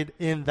pride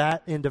in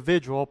that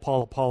individual,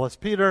 Paul, Apollos,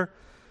 Peter,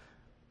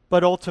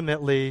 but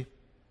ultimately,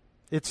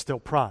 it's still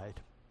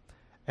pride.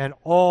 And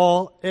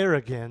all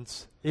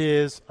arrogance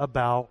is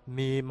about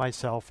me,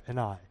 myself, and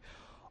I.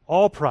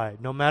 All pride,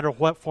 no matter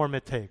what form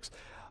it takes.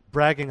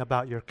 Bragging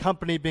about your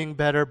company being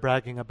better,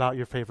 bragging about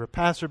your favorite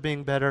pastor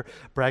being better,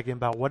 bragging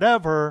about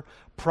whatever.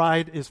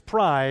 Pride is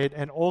pride,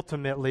 and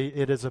ultimately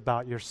it is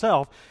about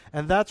yourself.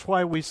 And that's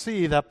why we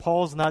see that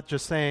Paul's not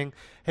just saying,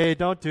 hey,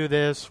 don't do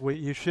this,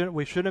 we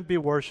shouldn't be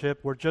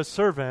worshipped, we're just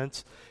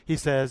servants. He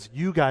says,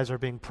 you guys are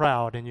being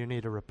proud and you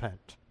need to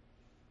repent.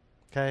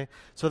 Okay?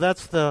 So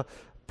that's the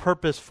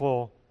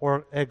purposeful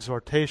or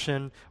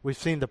exhortation. We've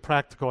seen the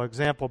practical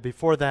example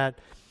before that.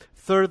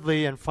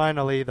 Thirdly and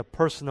finally, the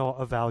personal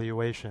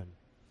evaluation.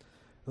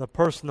 The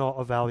personal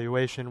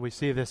evaluation, we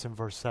see this in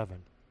verse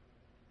 7.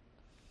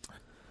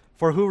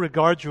 For who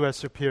regards you as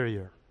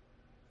superior?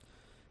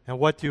 And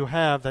what do you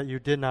have that you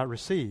did not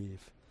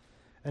receive?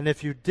 And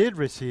if you did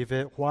receive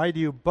it, why do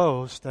you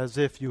boast as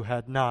if you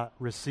had not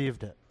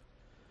received it?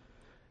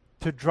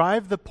 To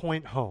drive the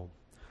point home,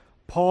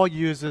 Paul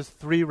uses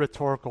three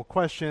rhetorical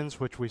questions,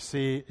 which we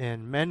see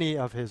in many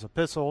of his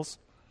epistles.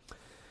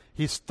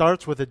 He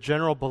starts with a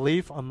general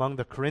belief among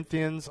the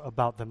Corinthians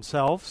about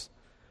themselves.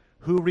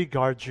 Who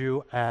regards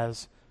you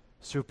as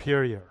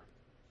superior?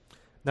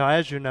 Now,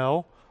 as you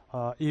know,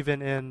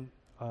 even in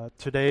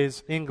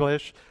today's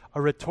English,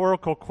 A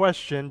rhetorical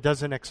question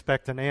doesn't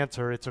expect an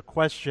answer. It's a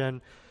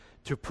question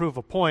to prove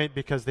a point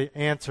because the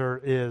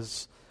answer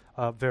is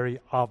very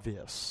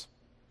obvious.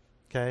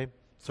 Okay?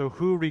 So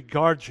who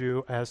regards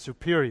you as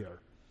superior?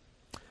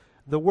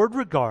 The word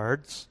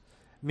regards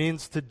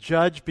means to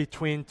judge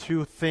between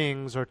two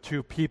things or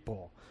two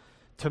people,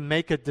 to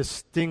make a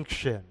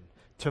distinction,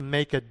 to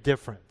make a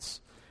difference.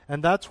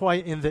 And that's why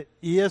in the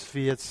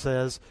ESV it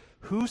says,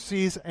 who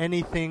sees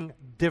anything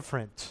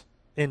different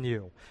in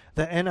you?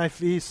 The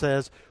NIV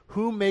says,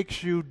 who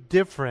makes you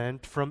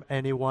different from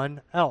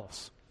anyone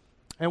else?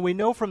 And we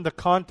know from the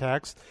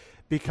context,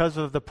 because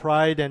of the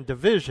pride and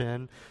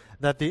division,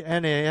 that the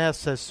NAS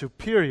says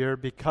superior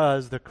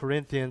because the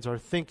Corinthians are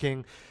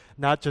thinking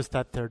not just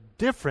that they're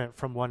different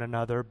from one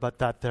another, but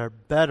that they're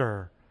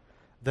better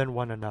than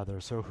one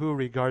another. So who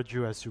regards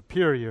you as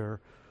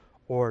superior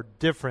or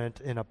different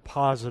in a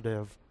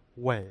positive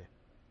way?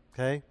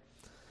 Okay?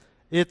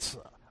 It's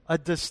a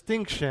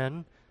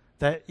distinction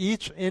that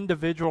each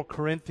individual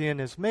Corinthian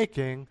is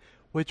making,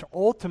 which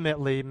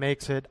ultimately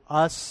makes it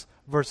us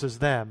versus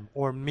them,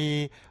 or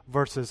me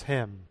versus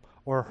him,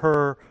 or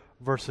her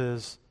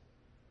versus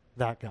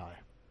that guy.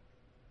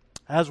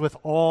 As with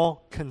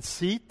all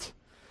conceit,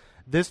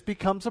 this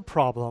becomes a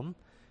problem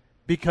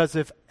because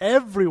if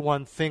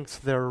everyone thinks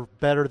they're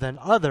better than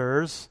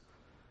others,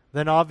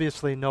 then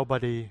obviously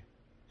nobody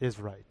is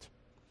right.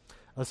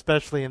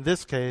 Especially in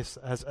this case,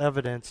 as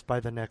evidenced by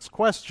the next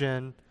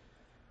question,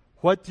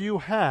 what do you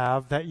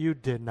have that you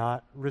did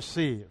not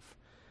receive?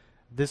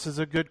 This is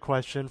a good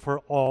question for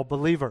all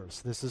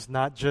believers. This is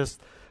not just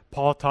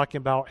Paul talking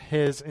about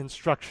his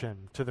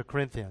instruction to the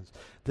Corinthians.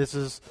 This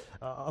is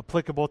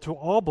applicable to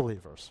all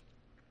believers.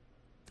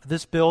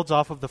 This builds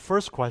off of the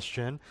first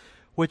question,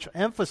 which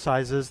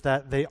emphasizes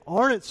that they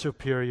aren't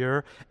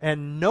superior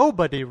and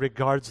nobody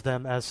regards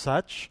them as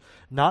such.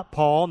 Not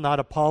Paul, not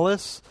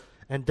Apollos,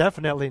 and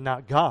definitely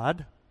not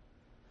God.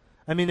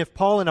 I mean, if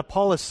Paul and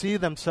Apollos see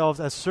themselves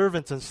as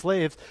servants and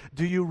slaves,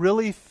 do you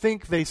really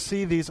think they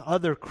see these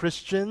other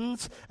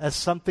Christians as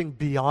something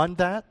beyond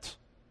that?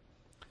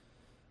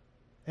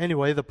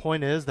 Anyway, the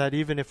point is that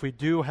even if we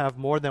do have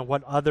more than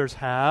what others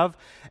have,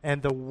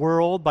 and the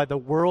world, by the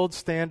world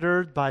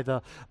standard, by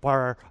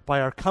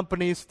our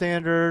company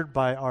standard,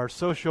 by our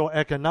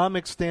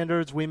socio-economic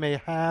standards, we may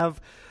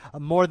have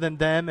more than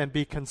them and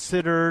be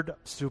considered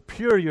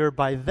superior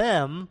by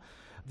them.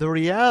 The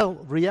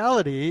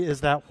reality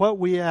is that what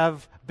we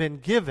have been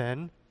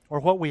given, or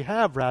what we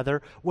have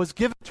rather, was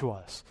given to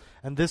us.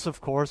 And this,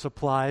 of course,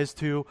 applies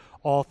to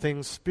all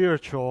things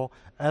spiritual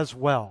as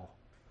well,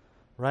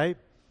 right?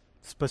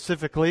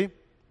 Specifically,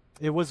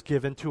 it was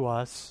given to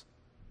us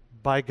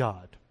by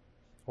God.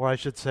 Or I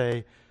should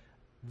say,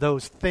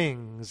 those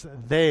things,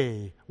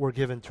 they were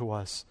given to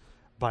us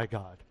by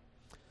God.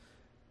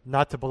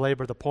 Not to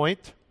belabor the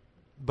point,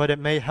 but it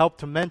may help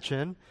to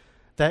mention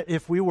that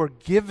if we were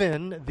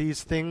given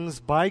these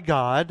things by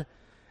God,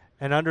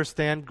 and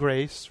understand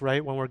grace,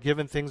 right? When we're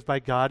given things by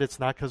God, it's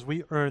not because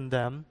we earned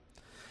them.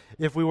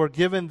 If we were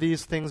given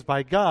these things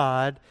by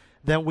God,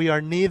 then we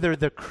are neither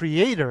the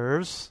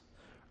creators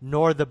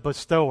nor the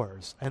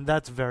bestowers. And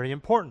that's very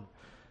important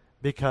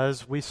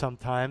because we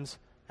sometimes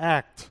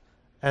act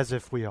as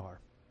if we are.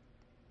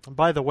 And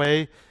by the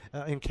way,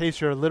 in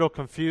case you're a little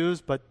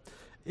confused, but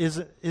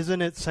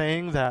isn't it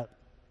saying that,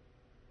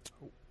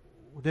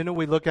 didn't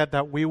we look at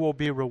that we will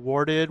be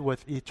rewarded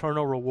with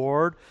eternal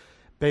reward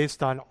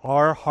based on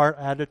our heart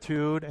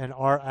attitude and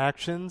our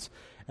actions?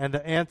 And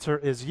the answer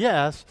is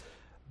yes,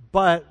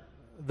 but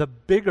the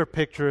bigger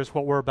picture is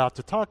what we're about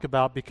to talk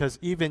about, because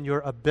even your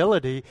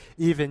ability,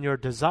 even your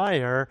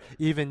desire,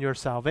 even your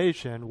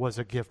salvation was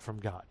a gift from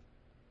God.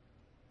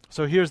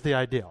 So here's the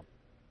idea.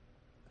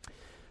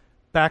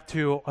 Back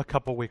to a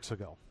couple weeks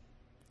ago.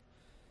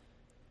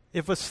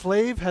 If a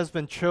slave has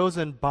been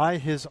chosen by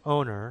his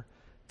owner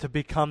to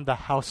become the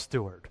house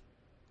steward,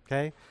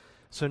 okay?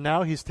 So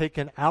now he's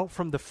taken out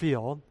from the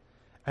field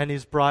and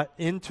he's brought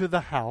into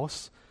the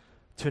house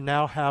to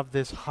now have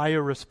this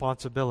higher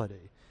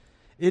responsibility.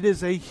 It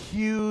is a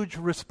huge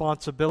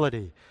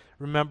responsibility.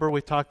 Remember,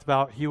 we talked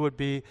about he would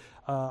be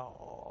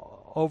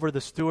over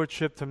the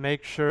stewardship to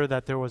make sure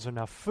that there was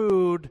enough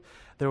food,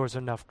 there was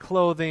enough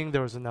clothing,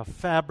 there was enough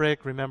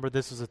fabric. Remember,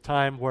 this is a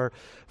time where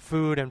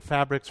food and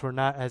fabrics were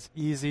not as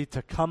easy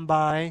to come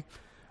by,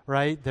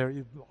 right?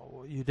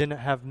 You didn't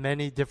have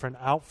many different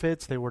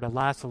outfits. They were to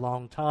last a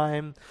long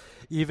time.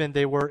 Even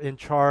they were in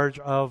charge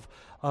of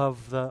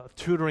the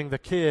tutoring the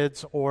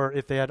kids, or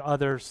if they had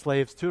other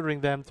slaves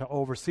tutoring them, to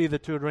oversee the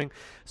tutoring.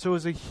 So it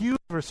was a huge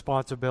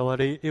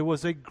responsibility. It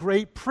was a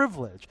great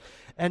privilege.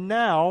 And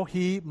now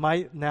he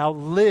might now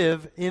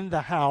live in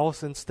the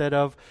house instead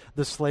of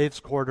the slaves'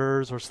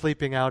 quarters or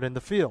sleeping out in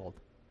the field.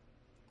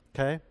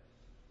 Okay?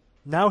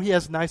 Now he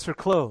has nicer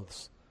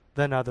clothes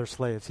than other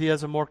slaves. He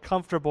has a more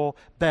comfortable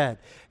bed.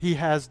 He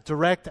has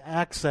direct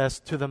access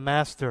to the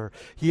master.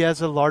 He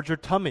has a larger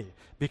tummy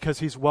because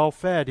he's well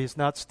fed. He's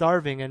not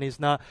starving, and he's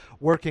not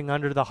working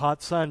under the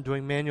hot sun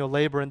doing manual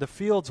labor in the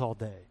fields all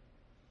day.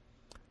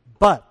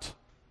 But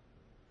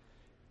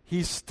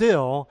he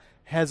still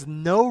has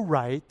no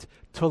right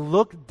to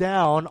look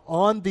down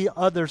on the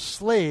other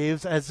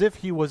slaves as if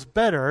he was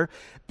better,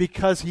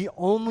 because he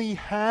only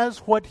has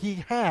what he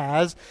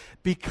has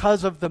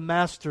because of the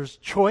master's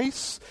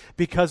choice,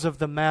 because of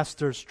the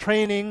master's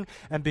training,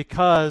 and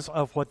because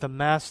of what the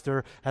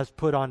master has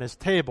put on his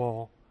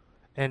table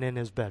and in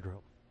his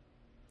bedroom.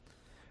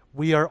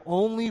 We are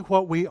only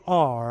what we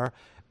are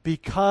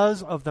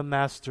because of the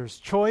master's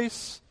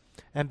choice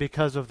and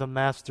because of the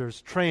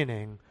master's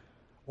training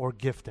or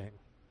gifting.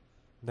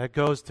 That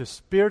goes to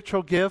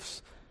spiritual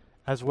gifts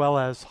as well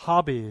as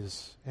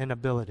hobbies and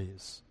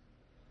abilities.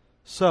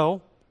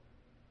 So,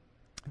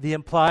 the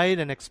implied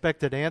and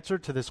expected answer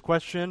to this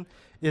question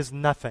is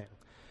nothing.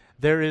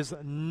 There is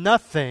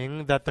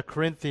nothing that the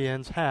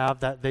Corinthians have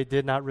that they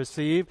did not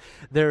receive.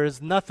 There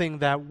is nothing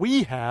that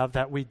we have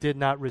that we did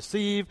not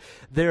receive.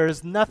 There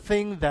is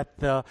nothing that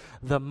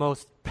the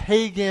most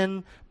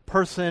pagan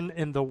person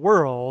in the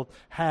world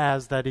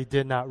has that he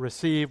did not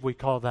receive. We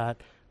call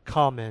that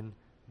common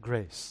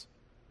grace.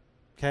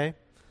 Okay?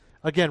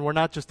 Again, we're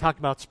not just talking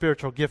about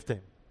spiritual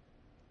gifting.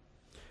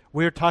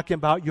 We're talking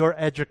about your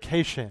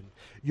education,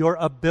 your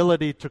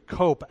ability to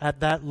cope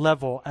at that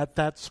level, at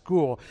that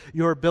school,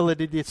 your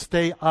ability to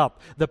stay up,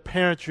 the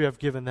parents you have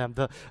given them,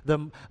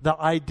 the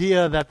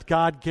idea that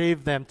God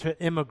gave them to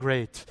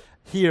immigrate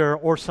here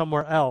or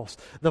somewhere else,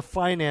 the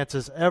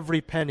finances,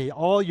 every penny,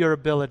 all your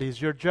abilities,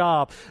 your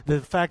job,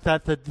 the fact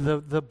that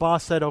the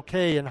boss said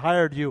okay and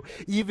hired you,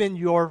 even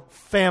your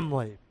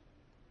family.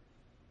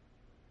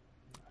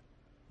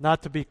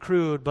 Not to be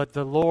crude, but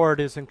the Lord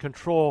is in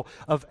control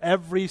of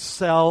every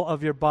cell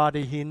of your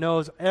body. He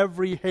knows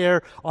every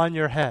hair on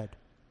your head.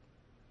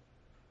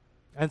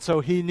 And so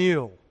he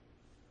knew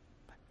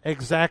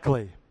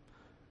exactly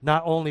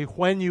not only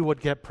when you would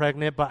get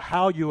pregnant, but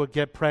how you would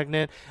get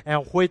pregnant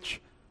and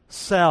which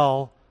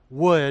cell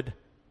would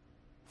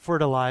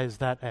fertilize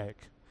that egg.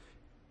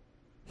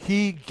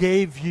 He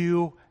gave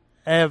you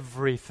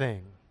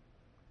everything.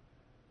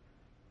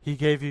 He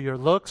gave you your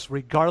looks,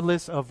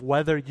 regardless of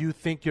whether you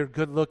think you're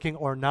good looking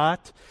or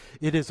not.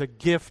 It is a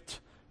gift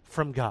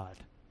from God.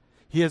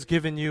 He has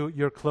given you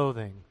your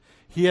clothing.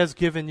 He has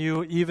given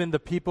you even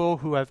the people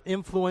who have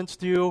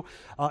influenced you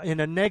in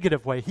a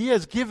negative way. He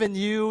has given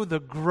you the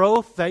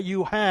growth that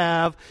you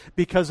have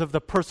because of the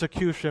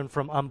persecution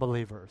from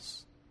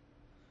unbelievers.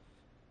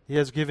 He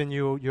has given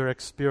you your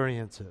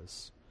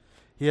experiences.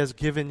 He has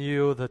given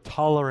you the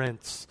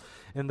tolerance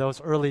in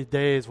those early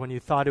days when you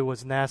thought it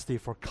was nasty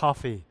for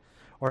coffee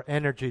or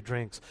energy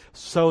drinks,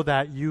 so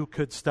that you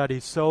could study,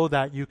 so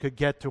that you could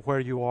get to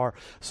where you are.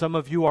 Some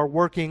of you are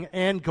working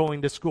and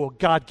going to school.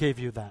 God gave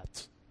you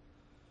that.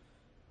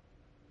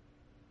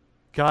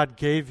 God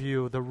gave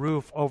you the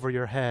roof over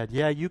your head.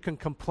 Yeah, you can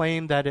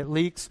complain that it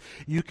leaks.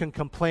 You can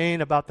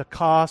complain about the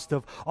cost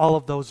of all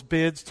of those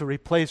bids to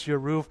replace your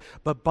roof,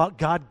 but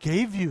God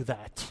gave you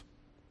that.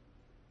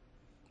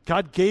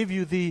 God gave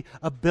you the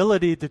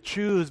ability to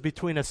choose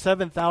between a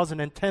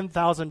 $7,000 and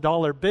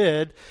 $10,000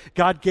 bid.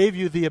 God gave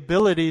you the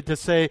ability to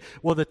say,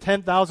 well, the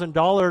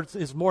 $10,000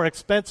 is more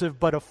expensive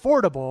but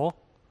affordable.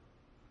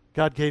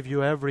 God gave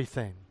you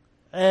everything.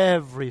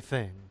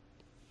 Everything.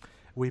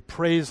 We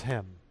praise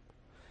Him.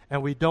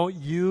 And we don't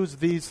use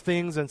these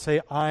things and say,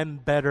 I'm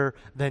better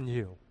than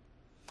you.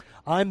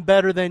 I'm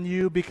better than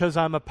you because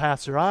I'm a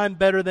pastor. I'm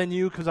better than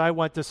you because I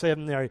went to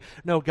seminary.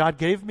 No, God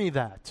gave me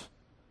that.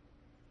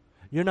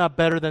 You're not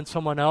better than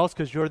someone else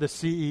because you're the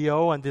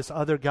CEO and this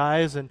other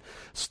guys and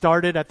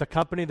started at the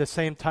company the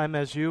same time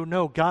as you.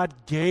 No, God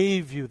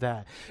gave you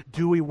that.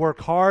 Do we work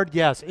hard?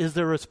 Yes. Is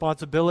there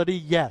responsibility?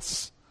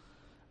 Yes.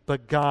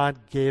 But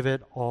God gave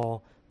it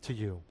all to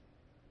you.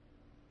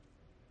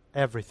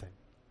 Everything.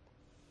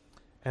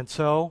 And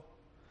so,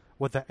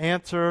 with the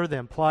answer, the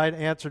implied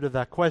answer to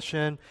that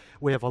question,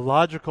 we have a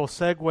logical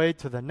segue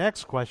to the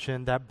next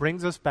question that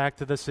brings us back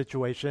to the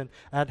situation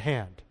at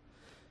hand.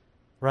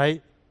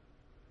 Right?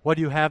 What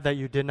do you have that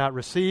you did not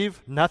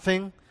receive?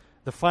 Nothing.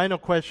 The final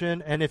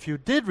question, and if you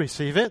did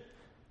receive it,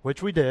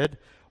 which we did,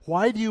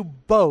 why do you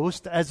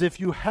boast as if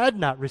you had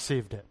not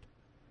received it?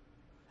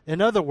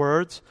 In other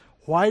words,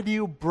 why do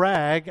you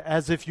brag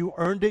as if you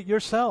earned it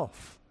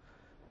yourself?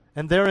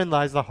 And therein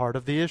lies the heart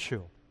of the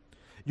issue.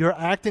 You're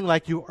acting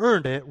like you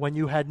earned it when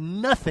you had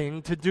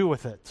nothing to do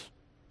with it.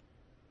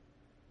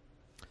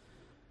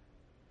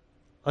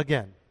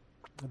 Again,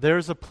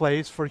 there's a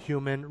place for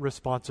human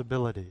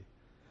responsibility.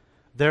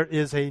 There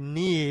is a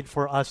need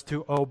for us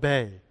to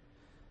obey,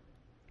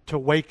 to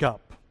wake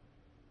up,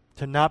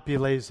 to not be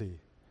lazy,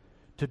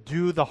 to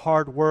do the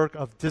hard work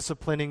of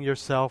disciplining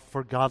yourself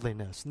for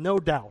godliness, no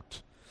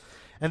doubt.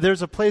 And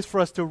there's a place for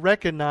us to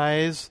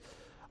recognize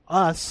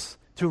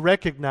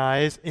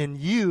in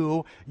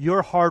you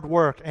your hard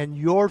work and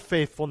your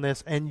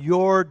faithfulness and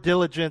your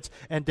diligence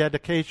and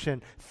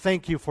dedication.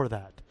 Thank you for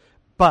that.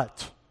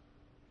 But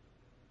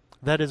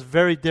that is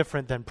very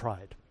different than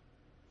pride.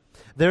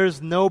 There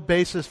is no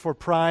basis for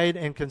pride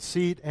and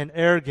conceit and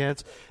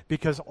arrogance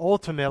because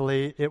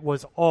ultimately it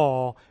was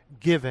all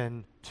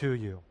given to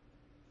you.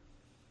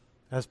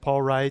 As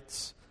Paul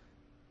writes,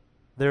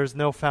 there is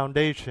no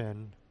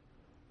foundation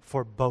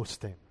for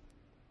boasting.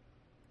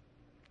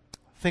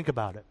 Think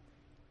about it.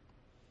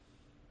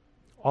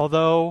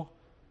 Although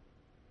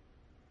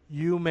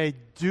you may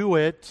do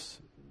it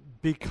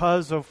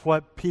because of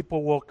what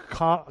people will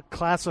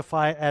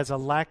classify as a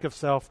lack of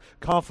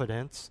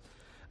self-confidence,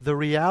 the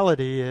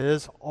reality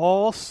is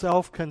all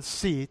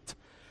self-conceit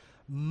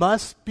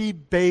must be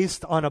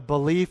based on a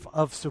belief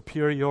of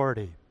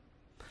superiority,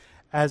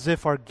 as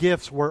if our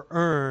gifts were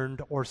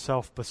earned or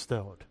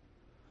self-bestowed.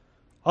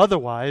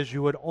 Otherwise,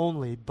 you would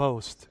only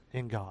boast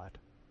in God.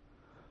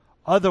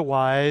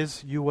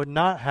 Otherwise, you would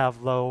not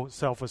have low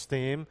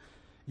self-esteem.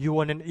 You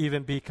wouldn't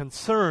even be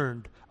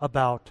concerned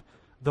about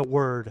the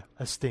word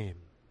esteem.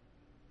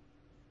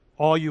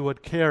 All you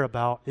would care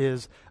about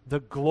is the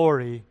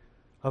glory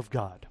of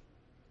God.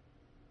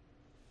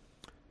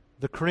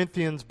 The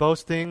Corinthians'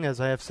 boasting,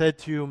 as I have said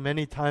to you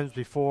many times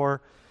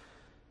before,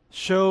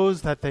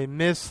 shows that they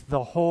miss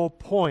the whole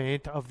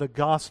point of the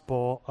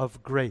gospel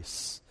of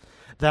grace.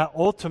 That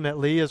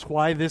ultimately is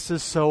why this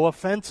is so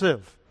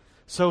offensive,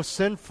 so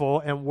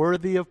sinful, and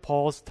worthy of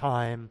Paul's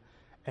time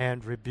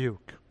and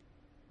rebuke.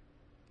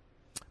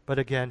 But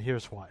again,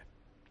 here's why.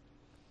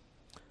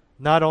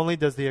 Not only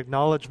does the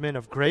acknowledgement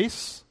of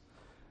grace,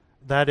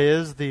 that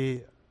is,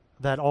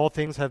 that all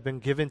things have been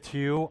given to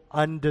you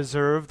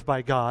undeserved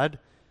by God,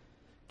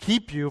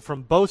 keep you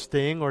from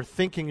boasting or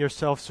thinking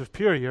yourself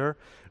superior,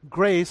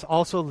 grace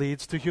also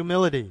leads to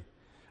humility.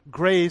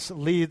 Grace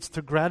leads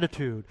to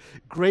gratitude.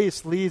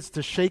 Grace leads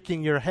to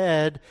shaking your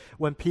head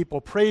when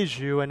people praise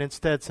you and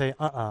instead say,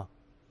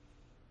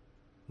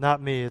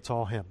 not me, it's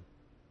all him.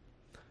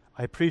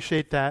 I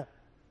appreciate that,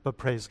 but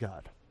praise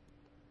God.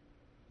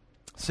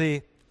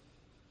 See,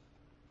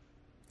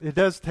 it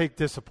does take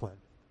discipline.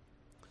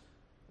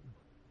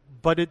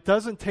 But it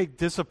doesn't take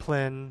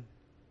discipline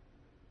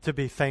to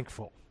be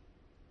thankful.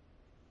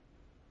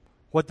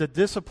 What the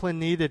discipline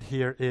needed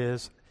here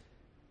is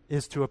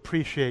to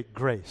appreciate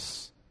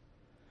grace.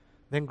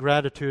 Then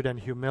gratitude and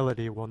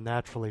humility will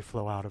naturally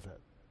flow out of it.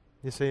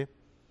 You see?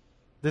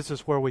 This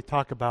is where we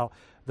talk about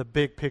the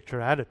big picture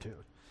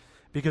attitude.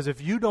 Because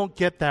if you don't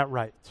get that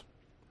right,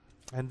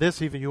 and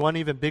this even, you want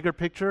even bigger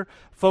picture,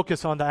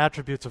 focus on the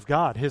attributes of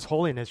God, His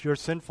holiness, your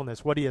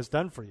sinfulness, what He has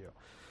done for you.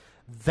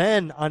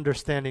 Then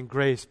understanding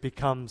grace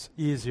becomes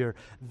easier.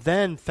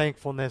 Then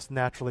thankfulness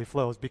naturally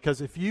flows.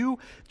 Because if you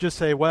just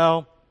say,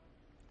 well,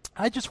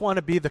 I just want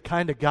to be the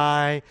kind of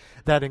guy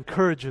that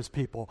encourages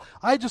people.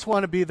 I just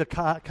want to be the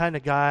kind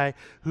of guy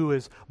who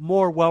is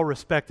more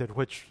well-respected,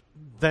 which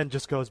then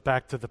just goes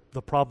back to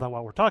the problem of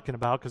what we're talking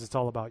about, because it's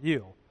all about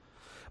you.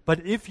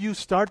 But if you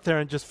start there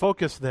and just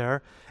focus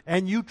there,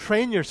 and you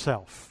train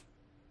yourself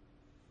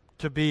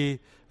to be,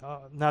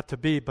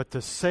 but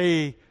to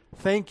say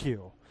thank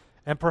you,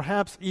 and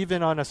perhaps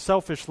even on a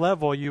selfish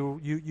level,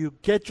 you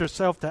get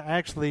yourself to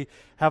actually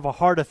have a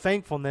heart of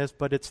thankfulness,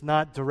 but it's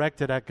not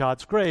directed at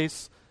God's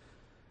grace,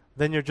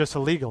 then you're just a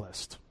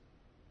legalist.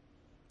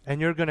 And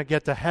you're going to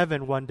get to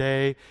heaven one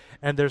day,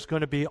 and there's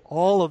going to be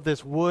all of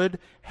this wood,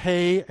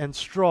 hay, and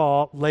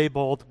straw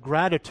labeled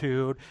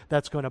gratitude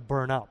that's going to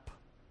burn up.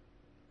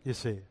 You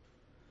see.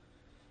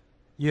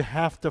 You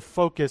have to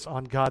focus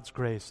on God's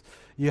grace.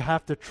 You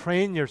have to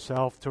train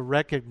yourself to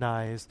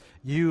recognize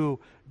you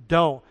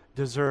don't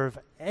deserve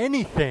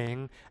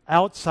anything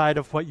outside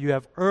of what you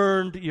have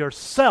earned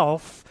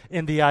yourself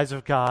in the eyes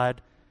of God.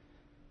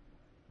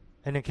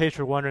 And in case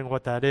you're wondering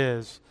what that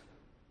is,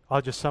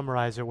 I'll just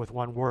summarize it with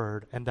one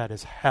word, and that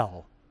is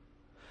hell.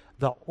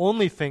 The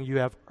only thing you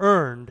have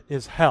earned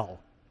is hell.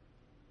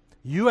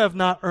 You have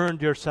not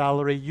earned your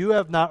salary. You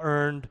have not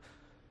earned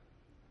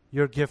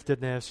your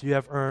giftedness. You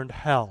have earned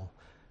hell.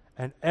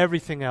 And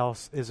everything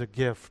else is a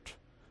gift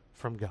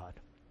from God.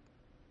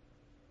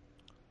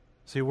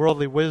 See,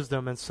 worldly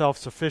wisdom and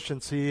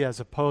self-sufficiency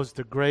as opposed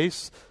to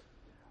grace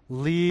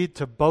lead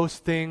to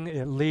boasting.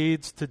 It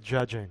leads to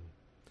judging.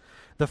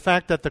 The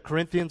fact that the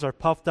Corinthians are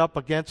puffed up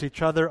against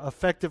each other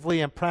effectively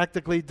and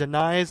practically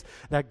denies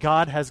that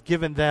God has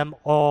given them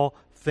all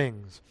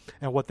things.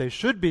 And what they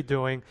should be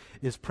doing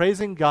is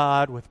praising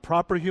God with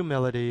proper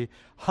humility,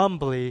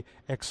 humbly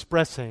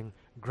expressing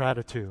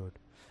gratitude.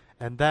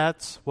 And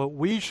that's what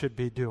we should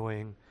be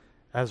doing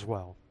as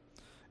well.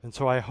 And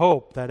so I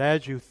hope that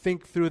as you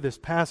think through this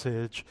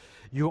passage,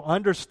 you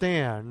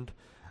understand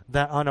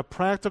that on a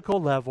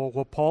practical level,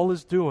 what Paul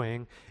is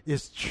doing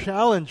is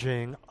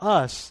challenging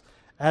us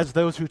as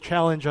those who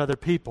challenge other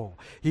people.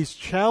 He's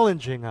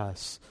challenging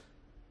us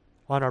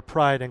on our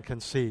pride and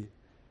conceit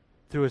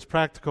through his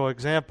practical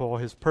example,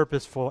 his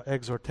purposeful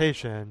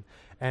exhortation,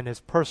 and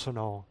his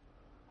personal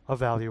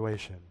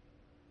evaluation.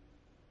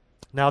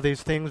 Now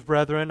these things,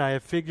 brethren, I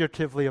have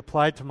figuratively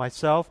applied to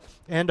myself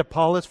and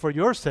Apollos for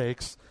your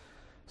sakes,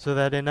 so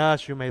that in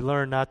us you may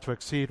learn not to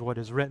exceed what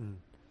is written,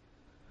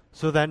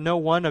 so that no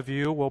one of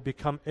you will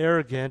become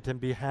arrogant in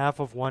behalf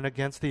of one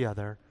against the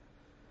other.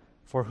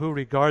 For who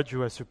regards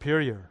you as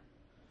superior?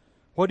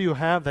 What do you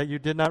have that you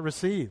did not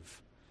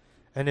receive?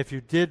 And if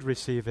you did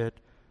receive it,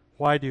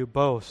 why do you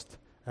boast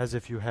as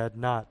if you had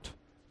not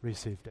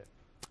received it?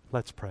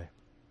 Let's pray.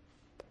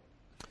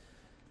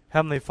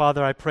 Heavenly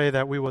Father, I pray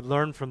that we would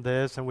learn from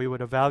this and we would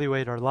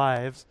evaluate our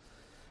lives.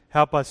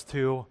 Help us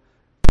to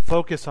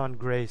focus on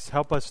grace.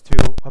 Help us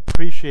to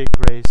appreciate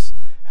grace.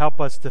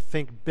 Help us to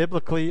think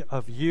biblically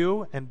of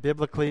you and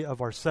biblically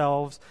of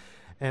ourselves,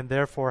 and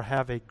therefore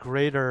have a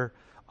greater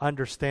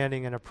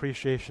understanding and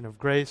appreciation of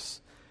grace,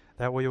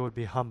 that we would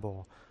be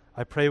humble.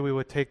 I pray we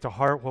would take to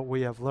heart what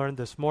we have learned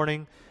this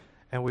morning,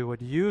 and we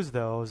would use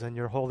those, and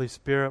your Holy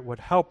Spirit would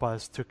help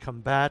us to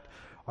combat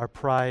our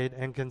pride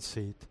and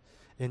conceit.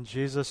 In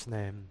Jesus'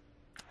 name,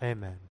 amen.